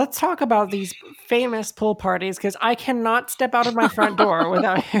 Okay, well, let's talk about these famous pool parties because I cannot step out of my front door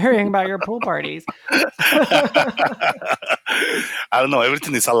without hearing about your pool parties. I don't know.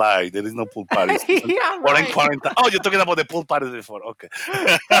 Everything is a lie. There is no pool parties. Yeah, Or in right. quarantine. Oh, you're talking about the pool parties before. Okay.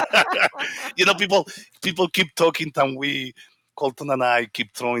 People keep talking, and Colton and I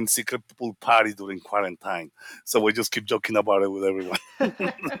keep throwing secret pool parties during quarantine. So we just keep joking about it with everyone.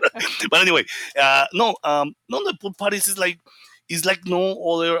 But anyway, no, the pool parties is like no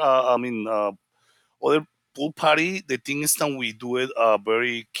other. Other pool party. The thing is that we do it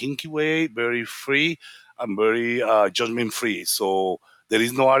very kinky way, very free, and very judgment free. So There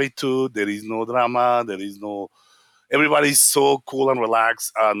is no attitude. There is no drama. There is no. Everybody's so cool and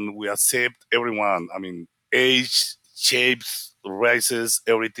relaxed, and we accept everyone. I mean, age, shapes, races,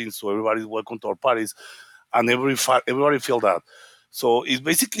 everything. So everybody's welcome to our parties, and everybody feel that. So it's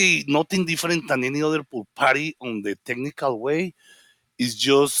basically nothing different than any other pool party on the technical way. It's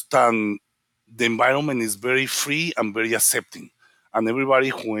just the environment is very free and very accepting, and everybody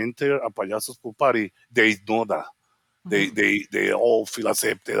who enter a payaso's pool party, they know that they all feel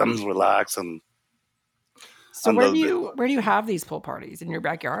accepted and relaxed So and where do the you have these pool parties? In your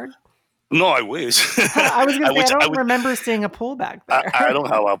backyard? no, I wish. I was I gonna say I wish. I don't wish. remember seeing a pool back I there. don't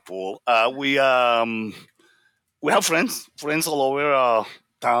have a pool. We have friends all over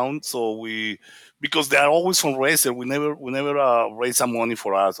town. So we because they are always fundraiser. We never raise some money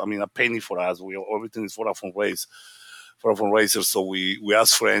for us. I mean, a penny for us. We everything is for a fundraiser. So we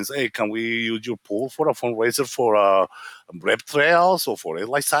ask friends, hey, can we use your pool for a fundraiser for rep trails or for a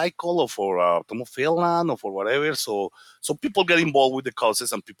light cycle or for Tomo Finland or for whatever. So people get involved with the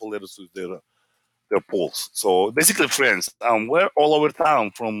causes and people let us use their pools. So basically friends. We're all over town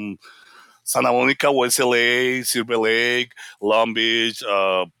from Santa Monica, West LA, Silver Lake, Long Beach,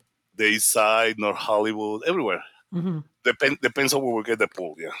 the East Side, North Hollywood, everywhere. Hmm. Depends on where we get the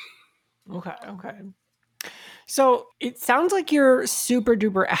pool. Yeah. Okay, okay. So it sounds like you're super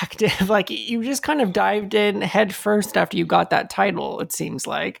duper active. Like you just kind of dived in head first after you got that title, it seems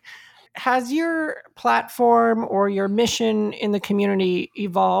like. Has your platform or your mission in the community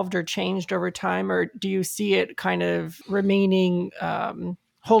evolved or changed over time, or do you see it kind of remaining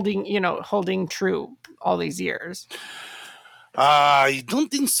holding true all these years? I don't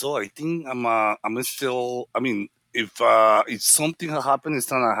think so. I think I'm still. I mean, if something happened, it's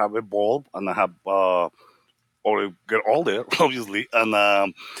time I have evolved and I have or get older, obviously, and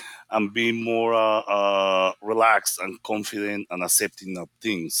I'm being more relaxed and confident and accepting of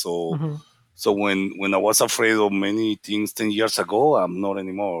things. So Hmm. so when I was afraid of many things 10 years ago, I'm not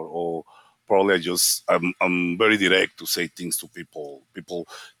anymore. Or probably I'm very direct to say things to people. People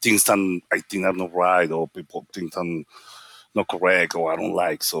things that I think are not right, or people think I'm not correct, or I don't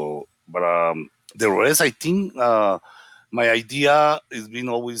like. So, but the rest, I think. My idea has been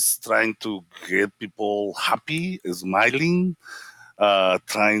always trying to get people happy, smiling,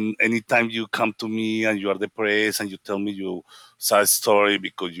 trying anytime you come to me and you are depressed and you tell me your sad story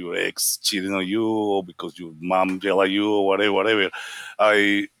because your ex cheating on you or because your mom yell at you or whatever.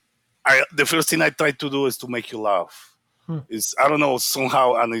 I, the first thing I try to do is to make you laugh. It's I don't know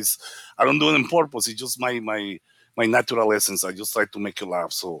somehow, and it's I don't do it on purpose. It's just my natural essence. I just try to make you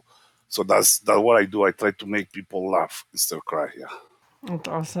laugh. So that's what I do. I try to make people laugh instead of cry. Yeah. That's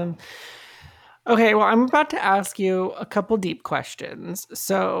awesome. Okay, well, I'm about to ask you a couple deep questions.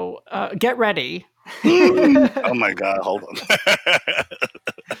 So get ready. Oh my God! Hold on.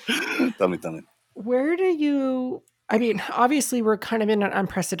 Tell me. Where do you, I mean, obviously, we're kind of in an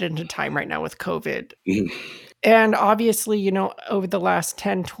unprecedented time right now with COVID. Mhm. And obviously, over the last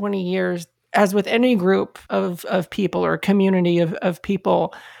 10, 20 years, as with any group of people or community of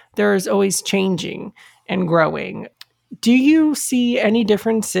people, there's always changing and growing. Do you see any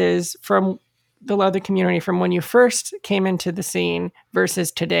differences from the leather community from when you first came into the scene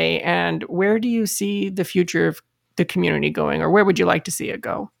versus today? And where do you see the future of the community going, or where would you like to see it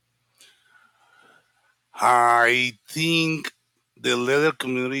go? I think the leather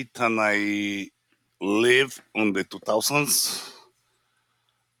community that I lived on the 2000s,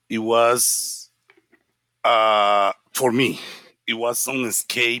 it was for me, it was an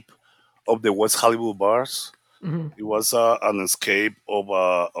escape of the West Hollywood bars. Hmm. It was an escape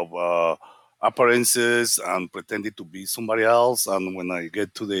of appearances and pretending to be somebody else. And when I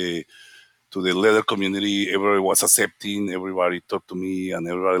get to the leather community, everybody was accepting, everybody talked to me, and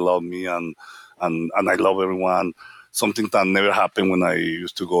everybody loved me, and I love everyone. Something that never happened when I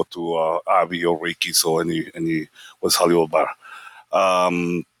used to go to Abbey or Ricky's or any West Hollywood bar.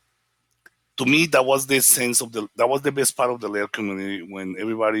 Um, to me, that was the sense of that was the best part of the leather community when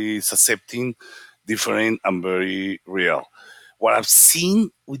everybody is accepting, different, and very real. What I've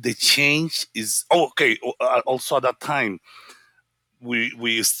seen with the change is also at that time we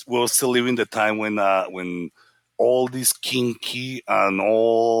were still living the time when all this kinky and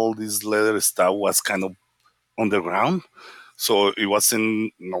all this leather stuff was kind of underground. So it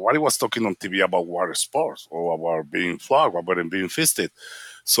wasn't nobody was talking on TV about water sports or about being flogged, about being fisted.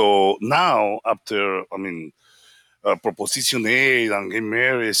 So now after Proposition 8 and gay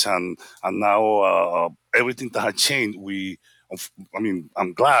marriage and now everything that had changed.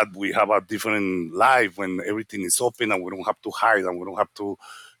 I'm glad we have a different life when everything is open and we don't have to hide and we don't have to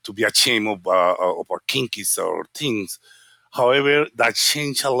be ashamed of our kinkies or things. However, that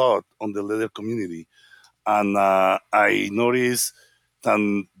changed a lot on the leather community, and I noticed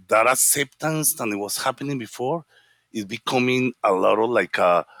that acceptance than it was happening before is becoming a lot of like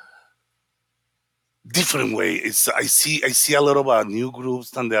a different way. It's I see a lot of new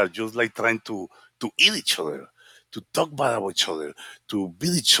groups and they are just like trying to eat each other, to talk bad about each other, to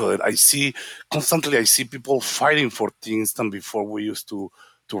beat each other. I see people fighting for things than before we used to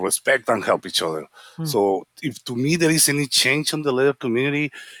respect and help each other. So if to me there is any change in the leather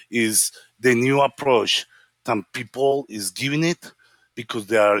community is the new approach that people is giving it because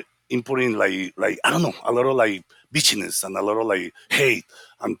they are inputting like I don't know a lot of like bitchiness and a lot of like hate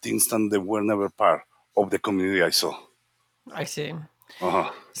and things that they were never part of the community I saw. I see. Uh-huh.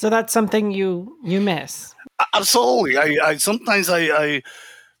 So that's something you miss. Absolutely. I sometimes I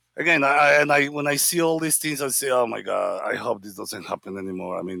again I when I see all these things I say, oh my god, I hope this doesn't happen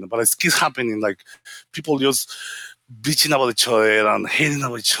anymore. I mean, but it keeps happening. Like people just bitching about each other and hating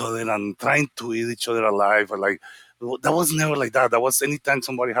about each other and trying to eat each other alive. And like that was never like that. That was anytime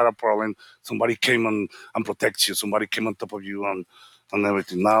somebody had a problem, somebody came and protects you. Somebody came on top of you and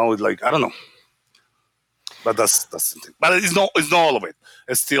everything. Now it's like I don't know. But that's the thing. But it's not all of it.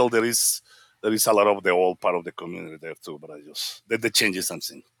 Still there is a lot of the old part of the community there too. But I just the changes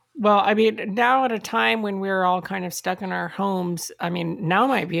something. Well, I mean, now at a time when we're all kind of stuck in our homes, I mean, now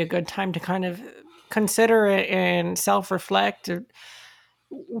might be a good time to kind of consider it and self-reflect.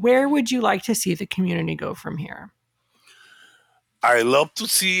 Where would you like to see the community go from here? I love to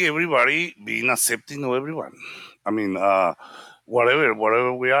see everybody being accepting of everyone. I mean,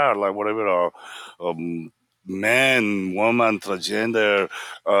 whatever we are, like whatever um, man, woman, transgender,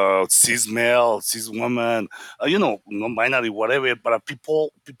 cis male, cis woman, non-binary, whatever. But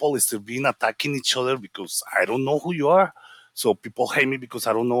people is still being attacking each other because I don't know who you are. So people hate me because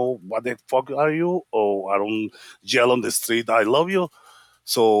I don't know what the fuck are you, or I don't yell on the street, I love you.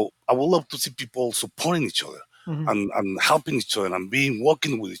 So I would love to see people supporting each other and helping each other and being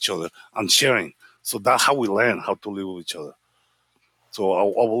working with each other and sharing. So that's how we learn how to live with each other. So I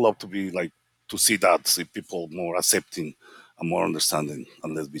would love to be like to see that, see people more accepting and more understanding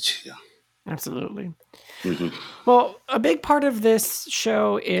and less bitchy. Yeah. Absolutely. Hmm. Well, a big part of this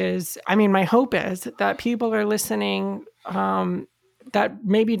show is, I mean, my hope is that people are listening that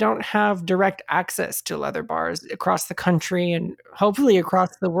maybe don't have direct access to leather bars across the country and hopefully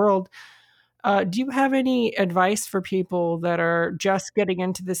across the world. Do you have any advice for people that are just getting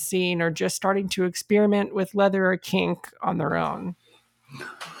into the scene or just starting to experiment with leather or kink on their own?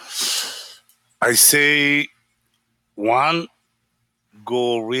 I say one,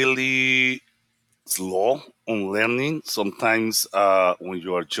 go really slow on learning. Sometimes when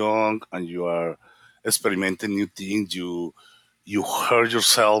you are young and you are experimenting new things, you hurt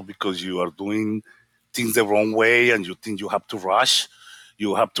yourself because you are doing things the wrong way and you think you have to rush.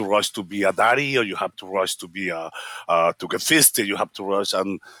 You have to rush to be a daddy, or you have to rush to be to get fisted. You have to rush,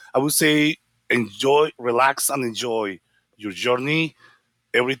 and I would say enjoy, relax, and enjoy your journey.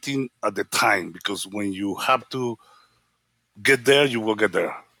 Everything at the time, because when you have to get there, you will get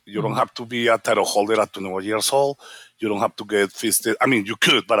there. You don't Mhm. have to be a title holder at 21 years old. You don't have to get fisted. I mean, you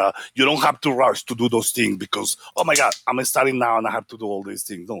could, but you don't have to rush to do those things because, oh my God, I'm starting now and I have to do all these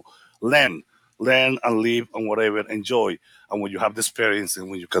things. No, learn, learn and live and whatever, enjoy. And when you have the experience and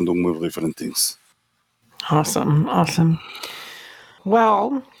when you can do more different things. Awesome. Awesome.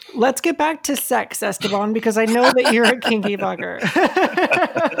 Well, let's get back to sex, Esteban, because I know that you're a kinky bugger.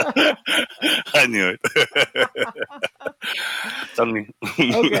 I knew it. Tell me.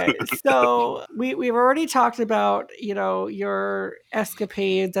 Okay, so we've already talked about your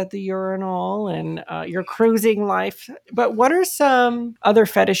escapades at the urinal and your cruising life, but what are some other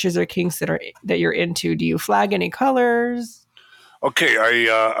fetishes or kinks that you're into? Do you flag any colors? Okay,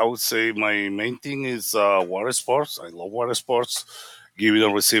 I would say my main thing is water sports. I love water sports, giving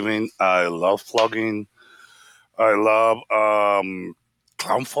and receiving. I love flogging. I love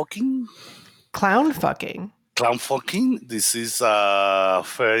clown fucking. Clown fucking. Clown fucking. This is a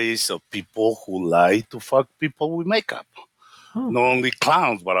fetish of people who like to fuck people with makeup. Oh, Not only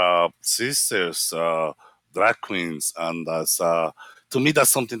clowns, but sisters, drag queens, and that's to me that's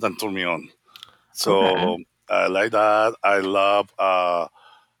something that turned me on. okay. So I like that. I love. I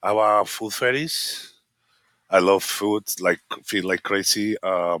have a food fetish. I love food, like feel like crazy.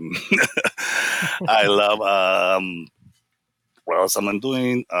 I love what else am I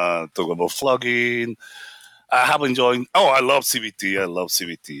doing? Talk about vlogging. I have enjoyed. Oh, I love CBT. I love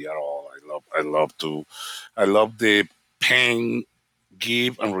CBT at all. I love the pain,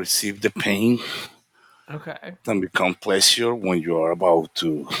 give and receive the pain, Okay. and become pleasure when you are about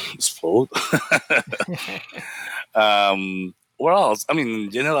to explode. What else? I mean,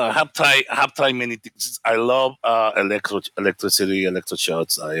 in general, I have tried many things. I love electricity,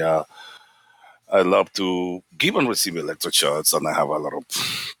 electroshocks. I love to give and receive electroshocks, and I have a lot of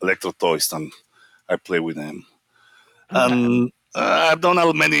electro toys, and I play with them. Okay. And I've done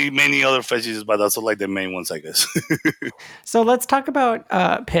many other fetishes, but that's like the main ones, I guess. So let's talk about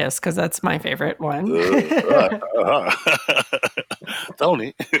piss because that's my favorite one.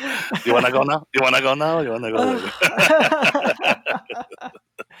 Tony, you wanna go now? You wanna go now? You wanna go later?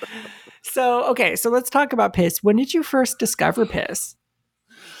 So, okay, so let's talk about piss. When did you first discover piss?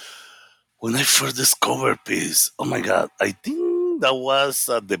 When I first discovered peace, oh my god, I think that was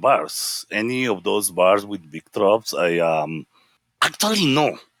at the bars. Any of those bars with big drops. I actually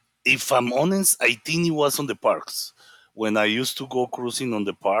no. If I'm honest, I think it was on the parks. When I used to go cruising on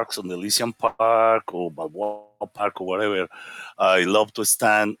the parks, on the Elysian Park or Balboa Park or whatever, I love to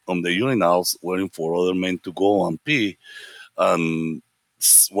stand on the urinals waiting for other men to go and pee, and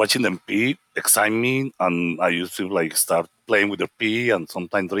watching them pee excite me, and I used to like start playing with the pee and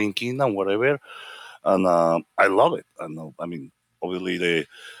sometimes drinking and whatever, and I love it. And I mean, obviously,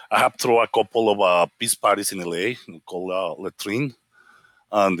 I have thrown a couple of peace parties in LA called Latrine,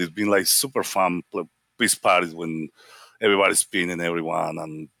 and it's been like super fun peace parties when everybody's peeing and everyone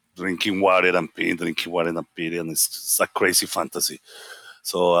and drinking water and peeing, drinking water and peeing, and it's a crazy fantasy.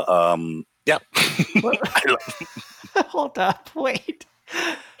 So yeah, I Hold up, wait.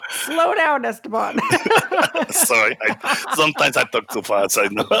 Slow down, Esteban. sorry. Sometimes I talk too fast. I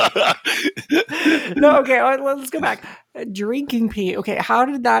know. No, okay, let's go back. Drinking pee. Okay, how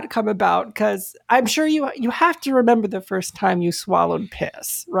did that come about? Because I'm sure you have to remember the first time you swallowed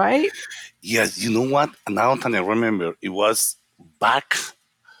piss, right? Yes, you know what? Now that I remember, it was back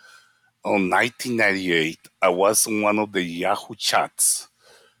on 1998. I was on one of the Yahoo chats,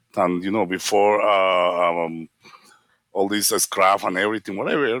 and before all this scrap and everything,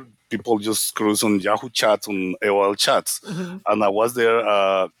 whatever, people just cruise on Yahoo chats, on AOL chats, Hmm. and I was there,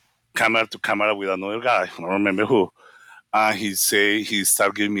 camera to camera with another guy. I don't remember who. And he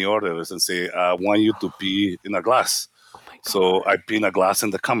started giving me orders and say, "I want you to pee in a glass." Oh my So god. I pee in a glass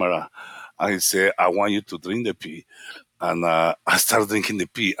in the camera. And he said, "I want you to drink the pee." And I started drinking the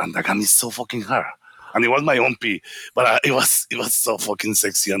pee, and that got me so fucking hard. And it was my own pee, but it was so fucking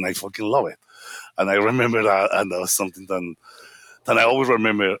sexy, and I fucking love it. And I remember that, and that was something that I always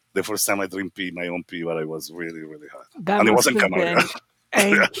remember the first time I drink pee, my own pee, but I was really really hard, That and it must wasn't have camera.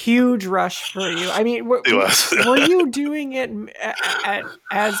 been a huge rush for you. I mean, It was. were you doing it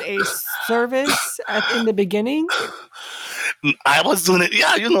as a service in the beginning? I was doing it.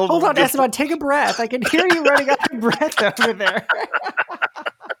 Yeah, Hold on, just Esteban, take a breath. I can hear you running out of breath over there.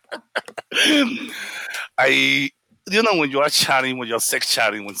 I, when you are chatting, when you're sex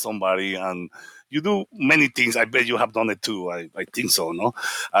chatting with somebody, and you do many things. I bet you have done it too. I think so. No,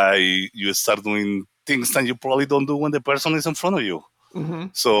 you start doing things that you probably don't do when the person is in front of you. Hmm.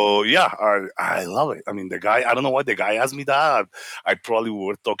 So yeah, I love it. I mean, the guy. I don't know why the guy asked me that. I probably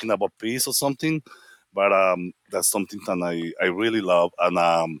were talking about peace or something, but that's something that I really love, and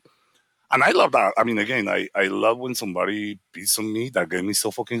I love that. I mean, again, I love when somebody pees on me that gave me so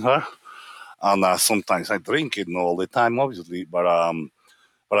fucking hard. And sometimes I drink it, not all the time, obviously, but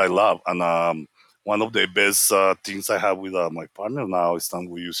I love. And one of the best things I have with my partner now is that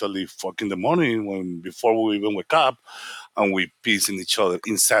we usually fuck in the morning when before we even wake up, and we piss in each other,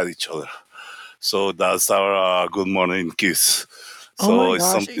 inside each other. So that's our good morning kiss. Oh my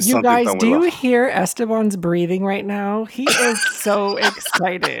So gosh. it's You something guys, that we do you love. hear Esteban's breathing right now? He is so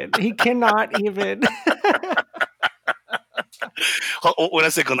excited. He cannot even. Wait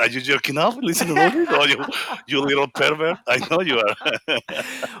a second, are you jerking off? Listen to all this? Oh, you little pervert! I know you are.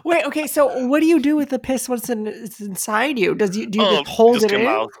 Wait, okay, so what do you do with the piss once it's inside you? Do you Oh, just hold just it came in?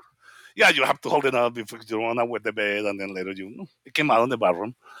 out. Yeah, you have to hold it up before you run out with the bed, and then later it came out in the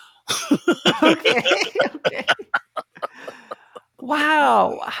bathroom. Okay, okay.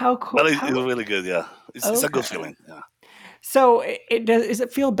 Wow, how cool! But it's How really good. Yeah, it's a good okay. feeling. Yeah. So it does. Does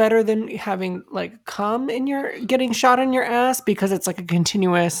it feel better than having like cum in your getting shot in your ass because it's like a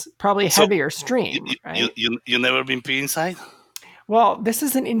continuous, probably So heavier you stream, you you, right? you you never been pee inside? Well, this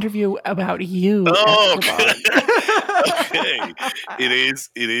is an interview about you, Oh, okay. Esteban. Okay. It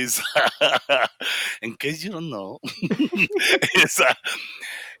is. In case you don't know, it's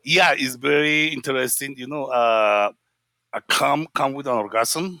yeah, it's very interesting. A come with an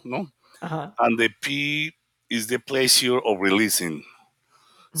orgasm, no, Uh-huh. and the pee is the pleasure of releasing.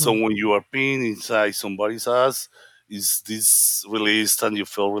 So Mhm. when you are peeing inside somebody's ass, is this released and you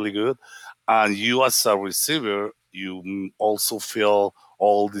feel really good, and you as a receiver, you also feel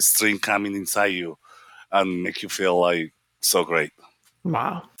all the string coming inside you, and make you feel like so great.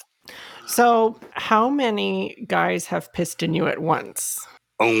 Wow. So, how many guys have pissed in you at once?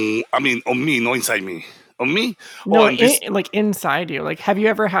 I mean, on me, not inside me. On me? Oh, No, and this. like inside you. Like, have you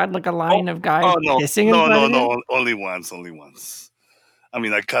ever had like a Oh, line of guys oh no, pissing no, inside no, of you? no. Only once, only once. I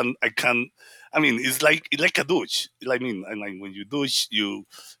mean, I can. I mean, it's like a douche. I mean, and like when you douche, you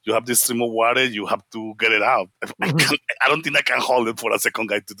have this stream of water. You have to get it out. I Mhm. can. I don't think I can hold it for a second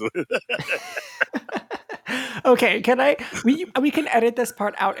guy to do it. Okay, can I? We can edit this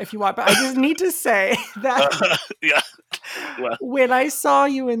part out if you want, but I just need to say that Yeah. Well. when I saw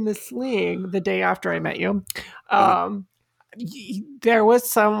you in the sling the day after I met you, Uh, um, there was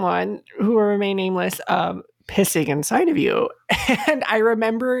someone who will remain nameless pissing inside of you, and I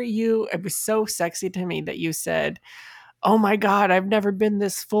remember you. It was so sexy to me that you said, "Oh my god, I've never been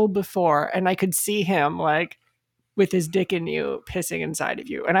this full before," and I could see him like with his dick in you pissing inside of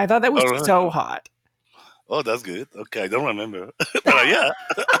you, and I thought that was all right. so hot. Oh, that's good. Okay, I don't remember, but yeah.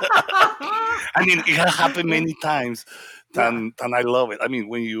 I mean, it has happened Yeah. many times. Yeah. Than I love it. I mean,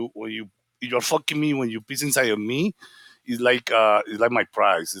 when you're fucking me, when you piss inside of me, it's like my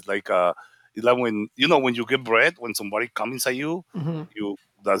prize. It's like when when you get bread, when somebody comes inside you, Mhm. you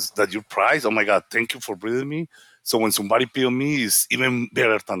that's your prize. Oh my god, thank you for breathing me. So when somebody pee on me, it's even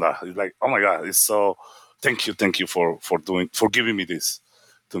better than that. It's like, oh my god, it's so thank you for giving me this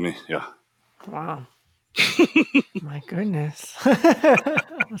to me. Yeah. Wow. My goodness.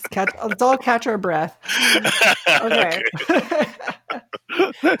 Let's all catch our breath. Okay.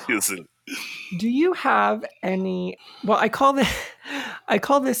 You see. Do you have any well, I call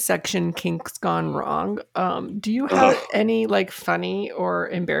this section kinks gone wrong. Do you Uh, have any like funny or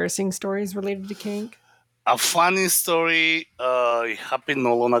embarrassing stories related to kink? a funny story. It happened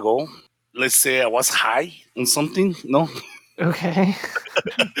not long ago. Let's say I was high on something. No, Okay.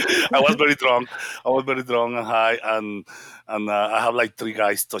 I was very drunk. I was very drunk and high, and I have like three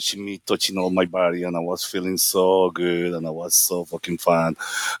guys touching me, touching all my body, and I was feeling so good, and I was so fucking fun,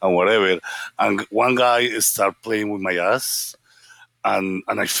 and whatever. And one guy started playing with my ass, and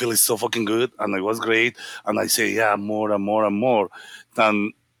I feel it so fucking good, and it was great. And I say, yeah, more and more and more.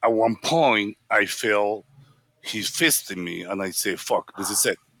 Then at one point, I feel he's fisting me, and I say, "Fuck, this is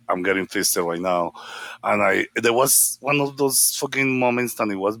it. I'm getting fisted right now." And there was one of those fucking moments,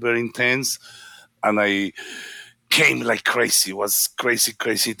 and it was very intense, and I came like crazy. It was crazy,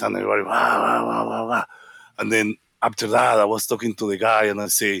 crazy, and everybody, wah, wah, wah, wah, wah. And then after that, I was talking to the guy, and I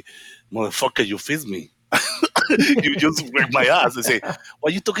say, "Motherfucker, you fist me." You just break my ass. I say,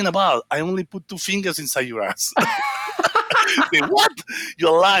 "What are you talking about? I only put two fingers inside your ass." Say, what?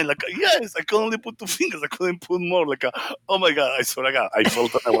 You're lying. Like, yes, I could only put two fingers. I couldn't put more. Like, oh my God, I swear to God, I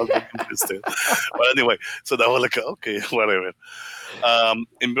felt that I was fucking pissed. But anyway, so that was like, okay, whatever.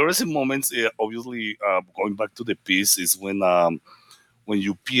 Embarrassing moments, obviously, going back to the piece, is when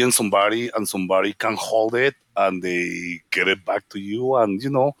you pee on somebody and somebody can hold it and they get it back to you, and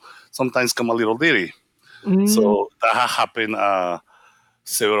sometimes come a little dirty. Mm, So that has happened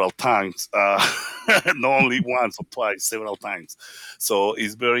several times, not only once or twice, several times. So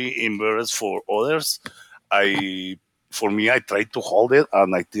it's very embarrassed for others. I, for me, I try to hold it,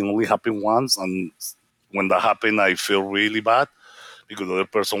 and I think only happened once. And when that happened, I feel really bad because the other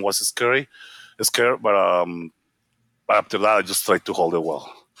person was scared. But after that, I just try to hold it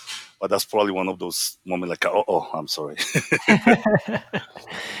well. But that's probably one of those moments like, oh, I'm sorry.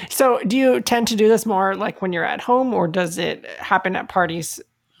 So, do you tend to do this more like when you're at home, or does it happen at parties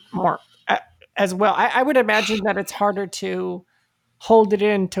more as well? I would imagine that it's harder to hold it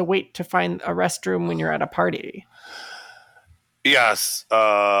in to wait to find a restroom when you're at a party. Yes.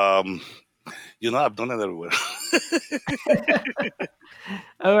 I've done it everywhere.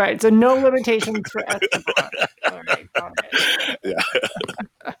 All right, so no limitations for Esteban. All right, got Yeah.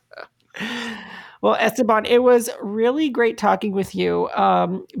 it. Well, Esteban, it was really great talking with you.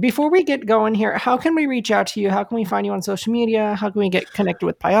 Before we get going here, how can we reach out to you? How can we find you on social media? How can we get connected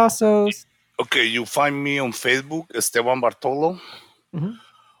with Payasos? Okay, you find me on Facebook, Esteban Bartolo, Mhm.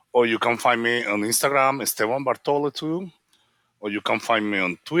 or you can find me on Instagram, Esteban Bartolo too, or you can find me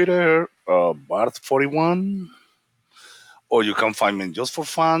on Twitter, Bart41, or you can find me just for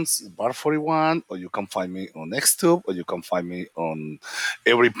fans, Bart41, or you can find me on Xtube, or you can find me on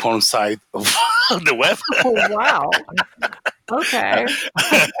every porn site of the web. Oh, wow. Okay.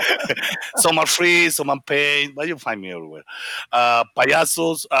 Some are free, some are paid, but you find me everywhere.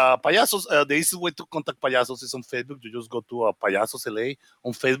 Payasos. The easiest way to contact Payasos is on Facebook. You just go to Payasos LA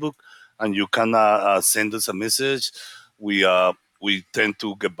on Facebook, and you can send us a message. We tend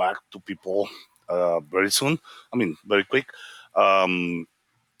to get back to people very soon. I mean, very quick. Um,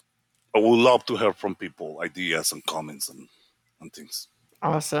 I would love to hear from people, ideas and comments and things.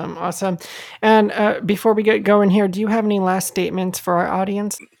 Awesome. And before we get going here, do you have any last statements for our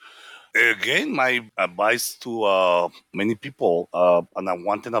audience? Again, my advice to many people, and I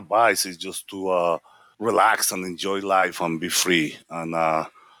want an advice is just to relax and enjoy life and be free and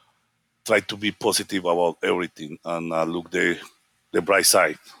try to be positive about everything and look the bright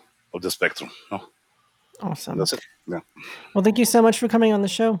side of the spectrum. No? Awesome. That's it. Yeah. Well, thank you so much for coming on the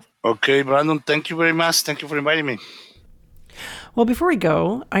show. Okay, Brandon, thank you very much. Thank you for inviting me. Well, before we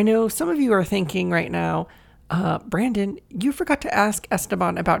go, I know some of you are thinking right now, Brandon, you forgot to ask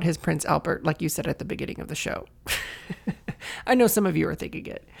Esteban about his Prince Albert, like you said at the beginning of the show. I know some of you are thinking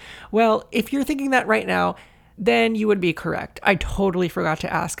it. Well, if you're thinking that right now, then you would be correct. I totally forgot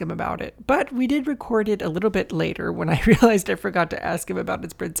to ask him about it. But we did record it a little bit later when I realized I forgot to ask him about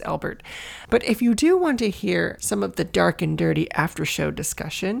his Prince Albert. But if you do want to hear some of the dark and dirty after show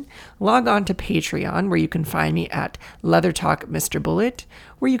discussion, log on to Patreon, where you can find me at Leather Talk Mr. Bullet,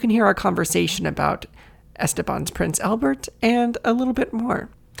 where you can hear our conversation about Esteban's Prince Albert and a little bit more.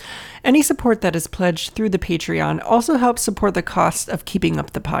 Any support that is pledged through the Patreon also helps support the cost of keeping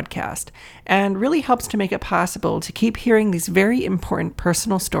up the podcast and really helps to make it possible to keep hearing these very important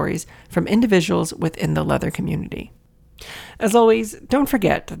personal stories from individuals within the leather community. As always, don't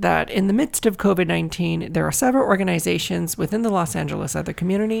forget that in the midst of COVID-19, there are several organizations within the Los Angeles leather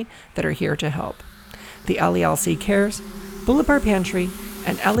community that are here to help. The LELC Cares, Bullet Bar Pantry,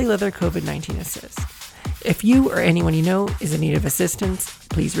 and LA Leather COVID-19 Assist. If you or anyone you know is in need of assistance,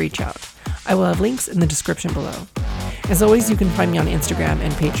 please reach out. I will have links in the description below. As always, you can find me on Instagram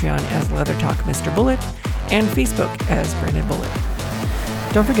and Patreon as Leather Talk Mr. Bullet and Facebook as Brandon Bullet.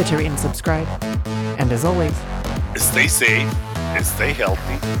 Don't forget to rate and subscribe. And as always, stay safe, stay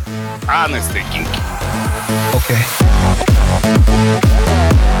healthy, and stay kinky.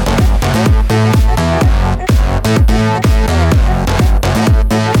 Okay.